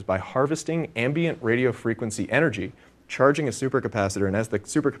itself is by harvesting ambient radio frequency energy, charging a supercapacitor, and as the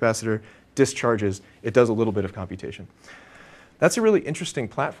supercapacitor discharges, it does a little bit of computation. That's a really interesting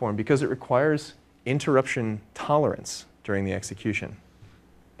platform because it requires interruption tolerance during the execution.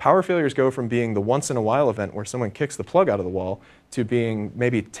 Power failures go from being the once-in-a-while event where someone kicks the plug out of the wall to being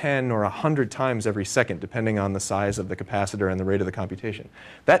maybe 10 or 100 times every second, depending on the size of the capacitor and the rate of the computation.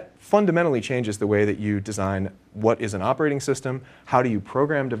 That fundamentally changes the way that you design what is an operating system, how do you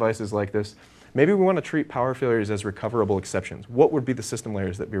program devices like this. maybe we want to treat power failures as recoverable exceptions. What would be the system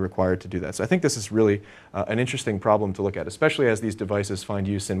layers that would be required to do that? So I think this is really an interesting problem to look at, especially as these devices find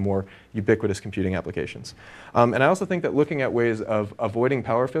use in more ubiquitous computing applications. And I also think that looking at ways of avoiding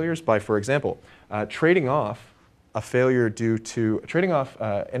power failures by, for example, trading off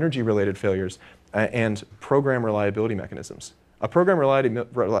energy-related failures and program reliability mechanisms. A program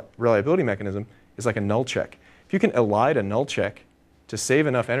reliability mechanism is like a null check. If you can elide a null check to save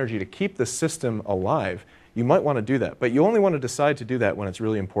enough energy to keep the system alive, you might want to do that. But you only want to decide to do that when it's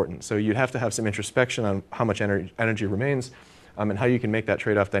really important. So you'd have to have some introspection on how much energy remains, and how you can make that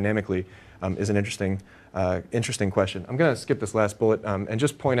trade-off dynamically is an interesting question. I'm going to skip this last bullet and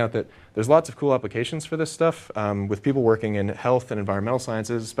just point out that there's lots of cool applications for this stuff. With people working in health and environmental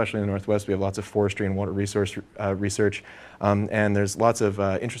sciences, especially in the Northwest, we have lots of forestry and water resource research. And there's lots of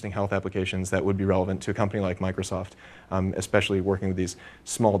interesting health applications that would be relevant to a company like Microsoft, especially working with these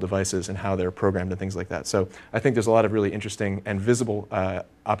small devices and how they're programmed and things like that. So I think there's a lot of really interesting and visible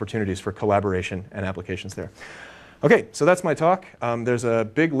opportunities for collaboration and applications there. Okay, so that's my talk. There's a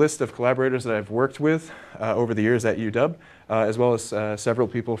big list of collaborators that I've worked with over the years at UW, as well as several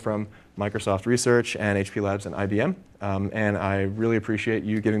people from Microsoft Research and HP Labs and IBM. And I really appreciate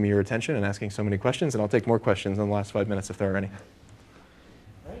you giving me your attention and asking so many questions. And I'll take more questions in the last 5 minutes if there are any.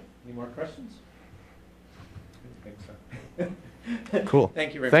 All right, any more questions? I think so. Cool.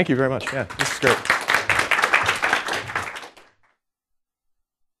 Thank you very much. Thank you very much. Yeah, this is great.